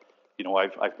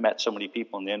I've met so many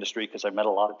people in the industry, because I've met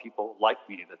a lot of people like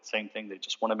me, that same thing. They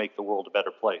just want to make the world a better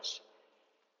place.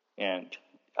 And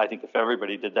I think if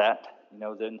everybody did that,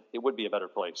 then it would be a better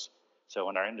place. So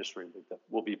in our industry,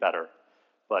 we'll be better.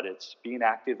 But it's being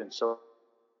active in social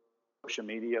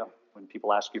media when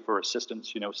people ask you for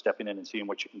assistance, stepping in and seeing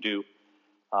what you can do.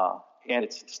 And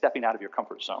it's stepping out of your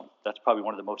comfort zone. That's probably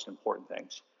one of the most important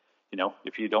things.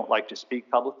 If you don't like to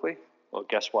speak publicly, well,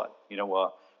 guess what?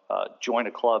 Join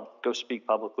a club, go speak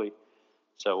publicly.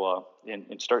 So,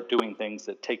 and start doing things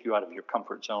that take you out of your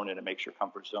comfort zone, and it makes your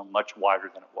comfort zone much wider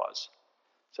than it was.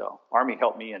 So Army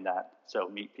helped me in that. So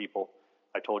meet people.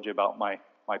 I told you about my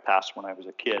past when I was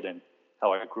a kid and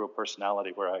how I grew a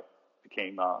personality where I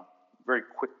became very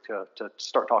quick to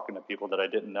start talking to people that I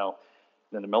didn't know.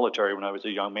 Then the military, when I was a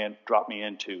young man, dropped me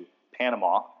into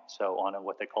Panama, so on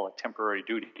what they call a temporary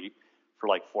duty for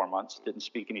like 4 months. Didn't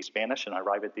speak any Spanish, and I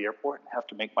arrive at the airport and have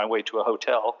to make my way to a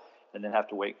hotel, and then have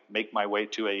to make my way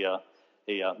to a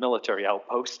military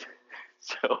outpost.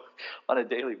 So on a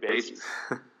daily basis.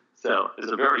 So as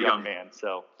a very young man.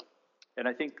 So, and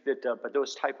I think that, but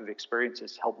those type of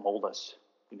experiences help mold us,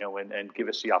 and give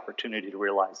us the opportunity to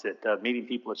realize that meeting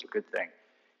people is a good thing.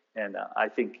 And I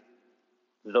think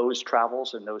those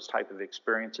travels and those type of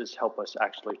experiences help us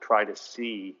actually try to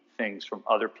see things from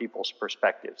other people's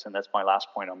perspectives. And that's my last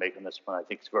point I'll make on this one. I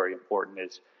think it's very important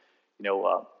is,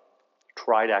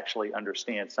 try to actually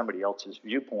understand somebody else's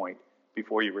viewpoint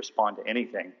before you respond to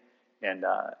anything. And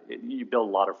you build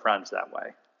a lot of friends that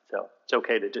way. So it's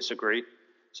okay to disagree,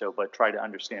 but try to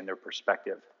understand their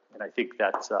perspective. And I think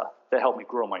that helped me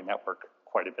grow my network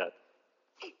quite a bit.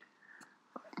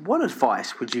 What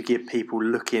advice would you give people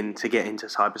looking to get into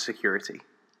cybersecurity?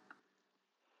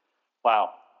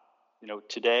 Wow.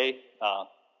 Today,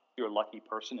 you're a lucky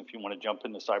person if you want to jump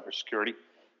into cybersecurity.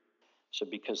 So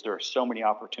because there are so many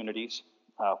opportunities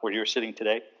where you're sitting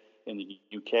today. In the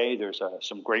UK, there's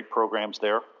some great programs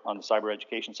there on the cyber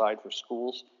education side for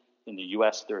schools. In the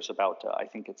US, there's about, I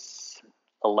think it's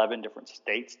 11 different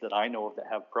states that I know of that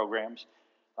have programs.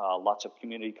 Lots of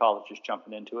community colleges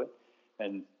jumping into it.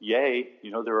 And yay,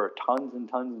 there are tons and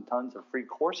tons and tons of free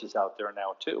courses out there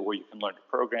now too, where you can learn to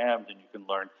program and you can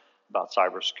learn about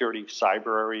cybersecurity.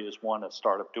 Cybrary is one, a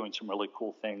startup doing some really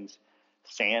cool things.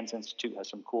 SANS Institute has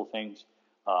some cool things.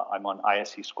 I'm on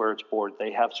ISC Squared's board.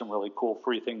 They have some really cool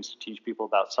free things to teach people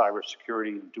about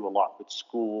cybersecurity and do a lot with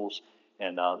schools.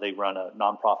 And they run a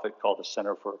nonprofit called the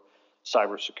Center for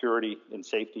Cybersecurity and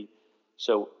Safety.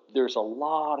 So there's a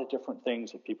lot of different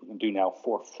things that people can do now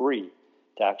for free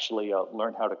to actually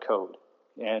learn how to code.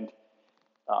 And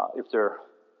if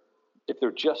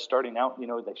they're just starting out,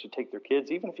 they should take their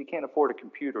kids, even if you can't afford a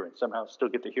computer and somehow still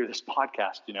get to hear this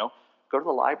podcast, go to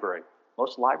the library.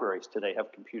 Most libraries today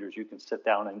have computers. You can sit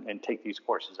down and take these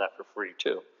courses at for free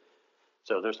too.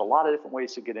 So there's a lot of different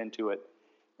ways to get into it.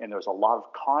 And there's a lot of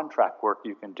contract work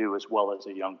you can do as well as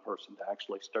a young person to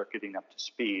actually start getting up to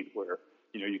speed where,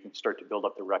 you can start to build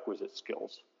up the requisite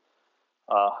skills.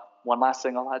 One last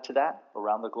thing I'll add to that.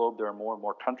 Around the globe, there are more and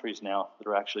more countries now that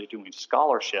are actually doing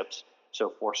scholarships,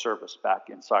 so for service back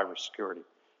in cybersecurity.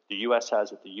 The U.S.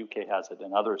 has it, the UK has it,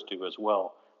 and others do as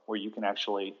well, where you can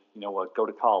actually, go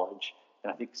to college.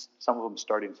 And I think some of them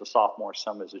starting as a sophomore,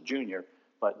 some as a junior,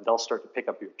 but they'll start to pick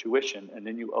up your tuition, and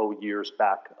then you owe years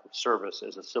back of service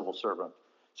as a civil servant.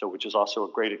 So, which is also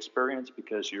a great experience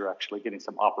because you're actually getting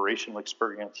some operational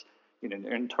experience in an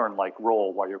intern-like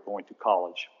role while you're going to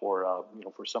college for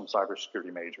some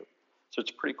cybersecurity major. So it's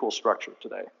a pretty cool structure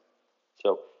today.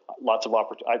 So lots of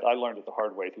opportunity. I learned it the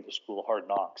hard way through the School of Hard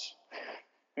Knocks.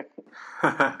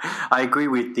 I agree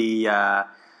with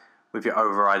with your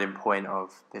overriding point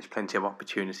of there's plenty of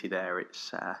opportunity there.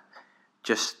 It's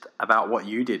just about what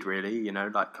you did, really.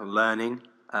 Like learning,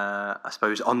 I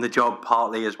suppose, on the job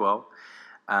partly as well,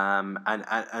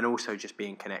 and also just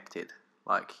being connected.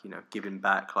 Like, giving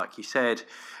back, like you said,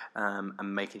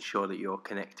 and making sure that you're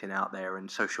connecting out there, and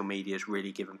social media is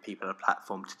really giving people a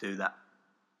platform to do that.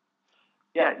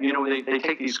 Yeah, they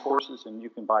take these courses, and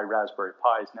you can buy Raspberry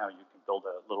Pis now. You can build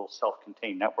a little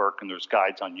self-contained network, and there's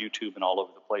guides on YouTube and all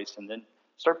over the place, and then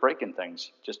start breaking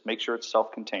things. Just make sure it's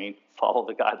self-contained, follow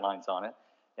the guidelines on it,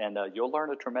 and you'll learn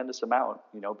a tremendous amount,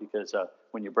 because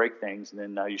when you break things,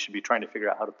 then you should be trying to figure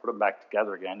out how to put them back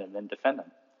together again and then defend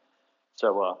them.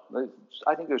 So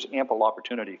I think there's ample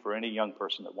opportunity for any young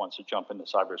person that wants to jump into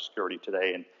cybersecurity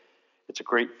today, and it's a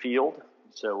great field.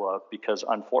 So because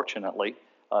unfortunately,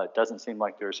 it doesn't seem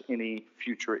like there's any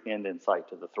future end in sight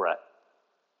to the threat.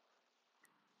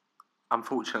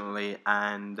 Unfortunately,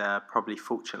 and probably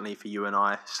fortunately for you and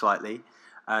I, slightly,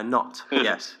 not.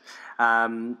 Yes.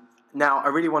 Now, I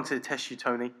really wanted to test you,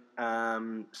 Tony.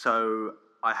 So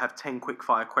I have 10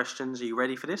 quick-fire questions. Are you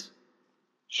ready for this?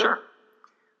 Sure.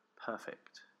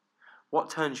 Perfect.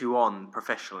 What turns you on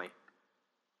professionally?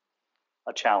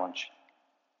 A challenge.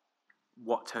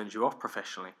 What turns you off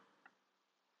professionally?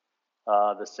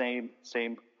 The same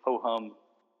ho-hum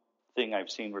thing I've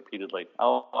seen repeatedly.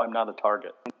 Oh, I'm not a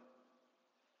target.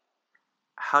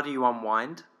 How do you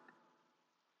unwind?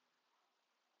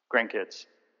 Grandkids.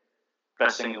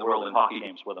 Best thing in the world in hockey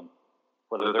games with them.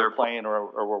 Whether they're playing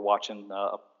or we're watching,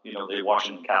 they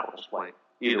Washington Capitals play.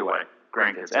 Either way,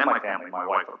 grandkids and my family, my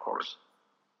wife, of course.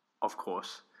 Of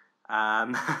course.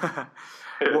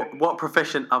 What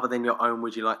profession other than your own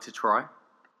would you like to try?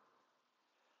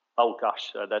 Oh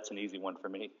gosh, that's an easy one for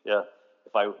me. Yeah,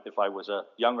 if I was a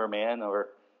younger man, or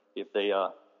if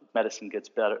medicine gets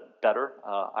better,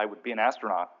 I would be an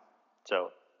astronaut.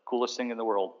 So coolest thing in the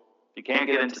world. If you can't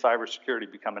get into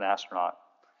cybersecurity, become an astronaut.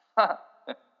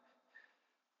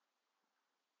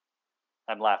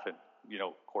 I'm laughing,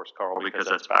 of course, Carl, because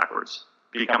that's backwards.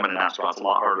 Becoming an astronaut's a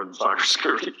lot harder than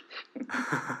cybersecurity.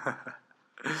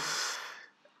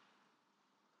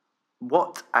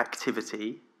 What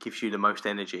activity gives you the most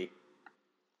energy?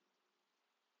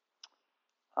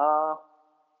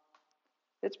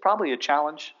 It's probably a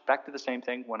challenge. Back to the same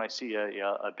thing. When I see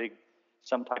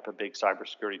some type of big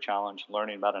cybersecurity challenge,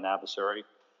 learning about an adversary.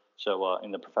 So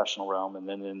in the professional realm, and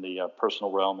then in the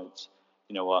personal realm, it's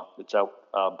it's out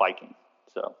biking.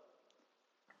 So,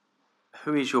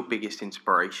 who is your biggest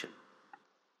inspiration?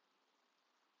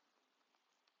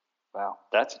 Wow,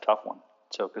 that's a tough one.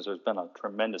 So, because there's been a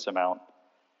tremendous amount.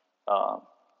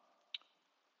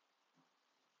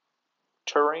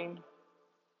 Turing,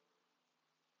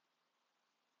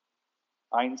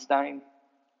 Einstein,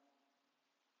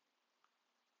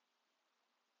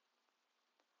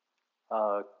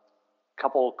 a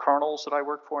couple colonels that I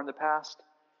worked for in the past.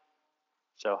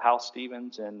 So Hal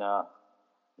Stevens and I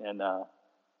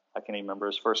can't even remember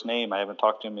his first name. I haven't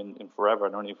talked to him in forever. I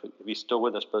don't know if he's still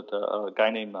with us, but a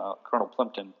guy named Colonel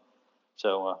Plimpton.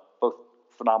 So both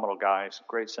phenomenal guys,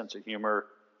 great sense of humor,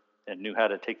 and knew how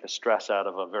to take the stress out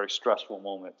of a very stressful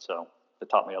moment. So it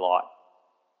taught me a lot.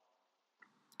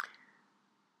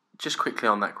 Just quickly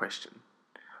on that question,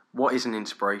 what is an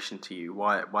inspiration to you?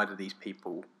 Why do these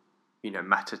people,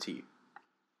 matter to you?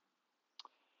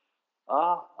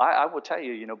 I will tell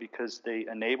you, because they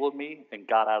enabled me and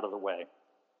got out of the way.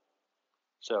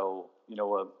 So,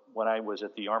 when I was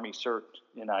at the Army CERT,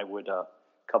 and I would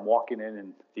come walking in,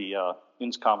 and the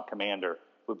INSCOM commander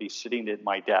would be sitting at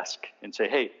my desk and say,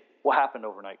 "Hey, what happened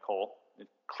overnight, Cole?" And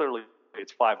clearly,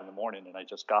 it's 5 a.m, and I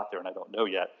just got there, and I don't know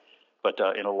yet. But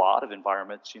in a lot of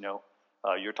environments,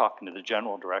 you're talking to the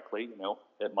general directly,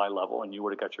 at my level, and you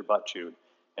would have got your butt chewed.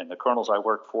 And the colonels I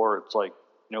worked for, it's like,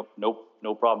 nope,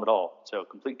 no problem at all. So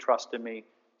complete trust in me.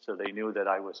 So they knew that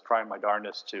I was trying my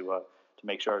darndest to to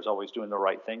make sure I was always doing the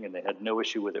right thing, and they had no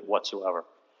issue with it whatsoever.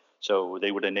 So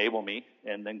they would enable me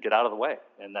and then get out of the way.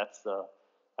 And that's,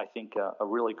 I think, a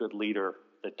really good leader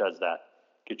that does that.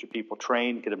 Get your people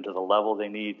trained, get them to the level they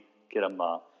need, get them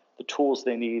the tools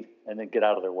they need, and then get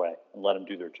out of their way and let them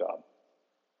do their job.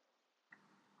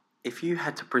 If you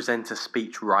had to present a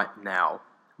speech right now,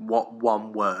 what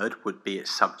one word would be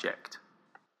its subject?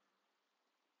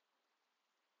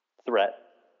 Threat.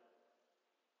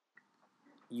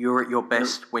 You're at your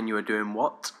best when you are doing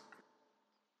what?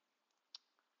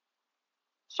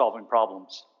 Solving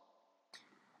problems.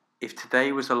 If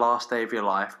today was the last day of your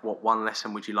life, what one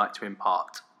lesson would you like to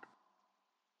impart?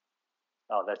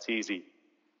 Oh, that's easy.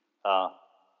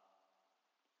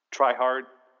 Try hard,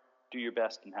 do your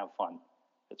best, and have fun.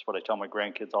 That's what I tell my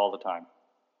grandkids all the time.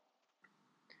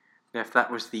 Now, if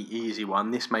that was the easy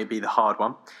one, this may be the hard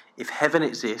one. If heaven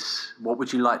exists, what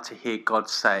would you like to hear God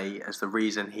say as the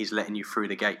reason he's letting you through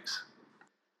the gates?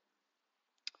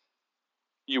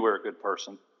 You were a good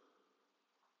person.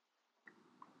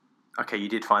 Okay, you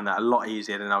did find that a lot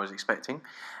easier than I was expecting.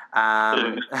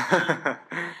 But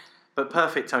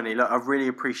perfect, Tony. Look, I've really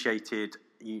appreciated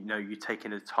you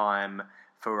taking the time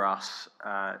for us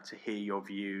to hear your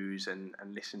views and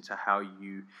listen to how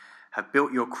you have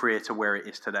built your career to where it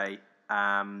is today.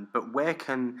 But where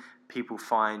can people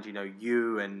find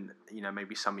you and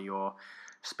maybe some of your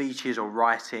speeches or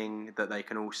writing that they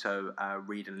can also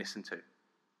read and listen to?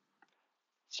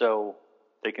 So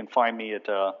they can find me at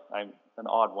I'm an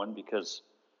odd one because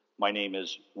my name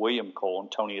is William Cole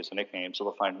and Tony is a nickname, so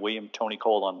they'll find William Tony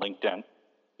Cole on LinkedIn,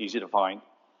 easy to find.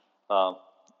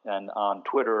 And on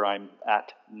Twitter, I'm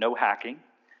at No Hacking.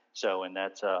 So, and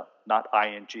that's not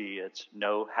ING, it's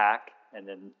No Hack, and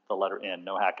then the letter N,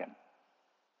 No Hacking.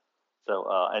 So,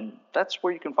 and that's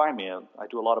where you can find me. I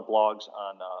do a lot of blogs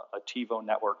on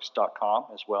ativonetworks.com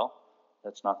as well.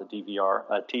 That's not the DVR,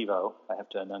 Ativo. I have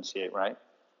to enunciate, right?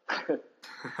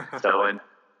 So,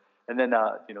 and then,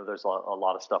 there's a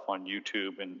lot of stuff on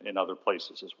YouTube and other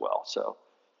places as well. So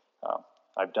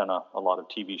I've done a lot of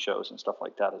TV shows and stuff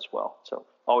like that as well. So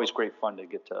always great fun to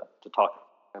get to talk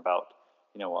about,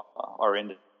 our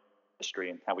industry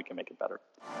and how we can make it better.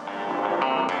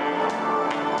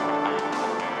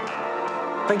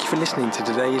 Thank you for listening to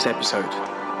today's episode.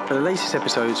 For the latest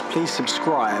episodes, please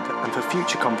subscribe, and for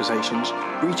future conversations,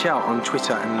 reach out on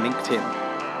Twitter and LinkedIn.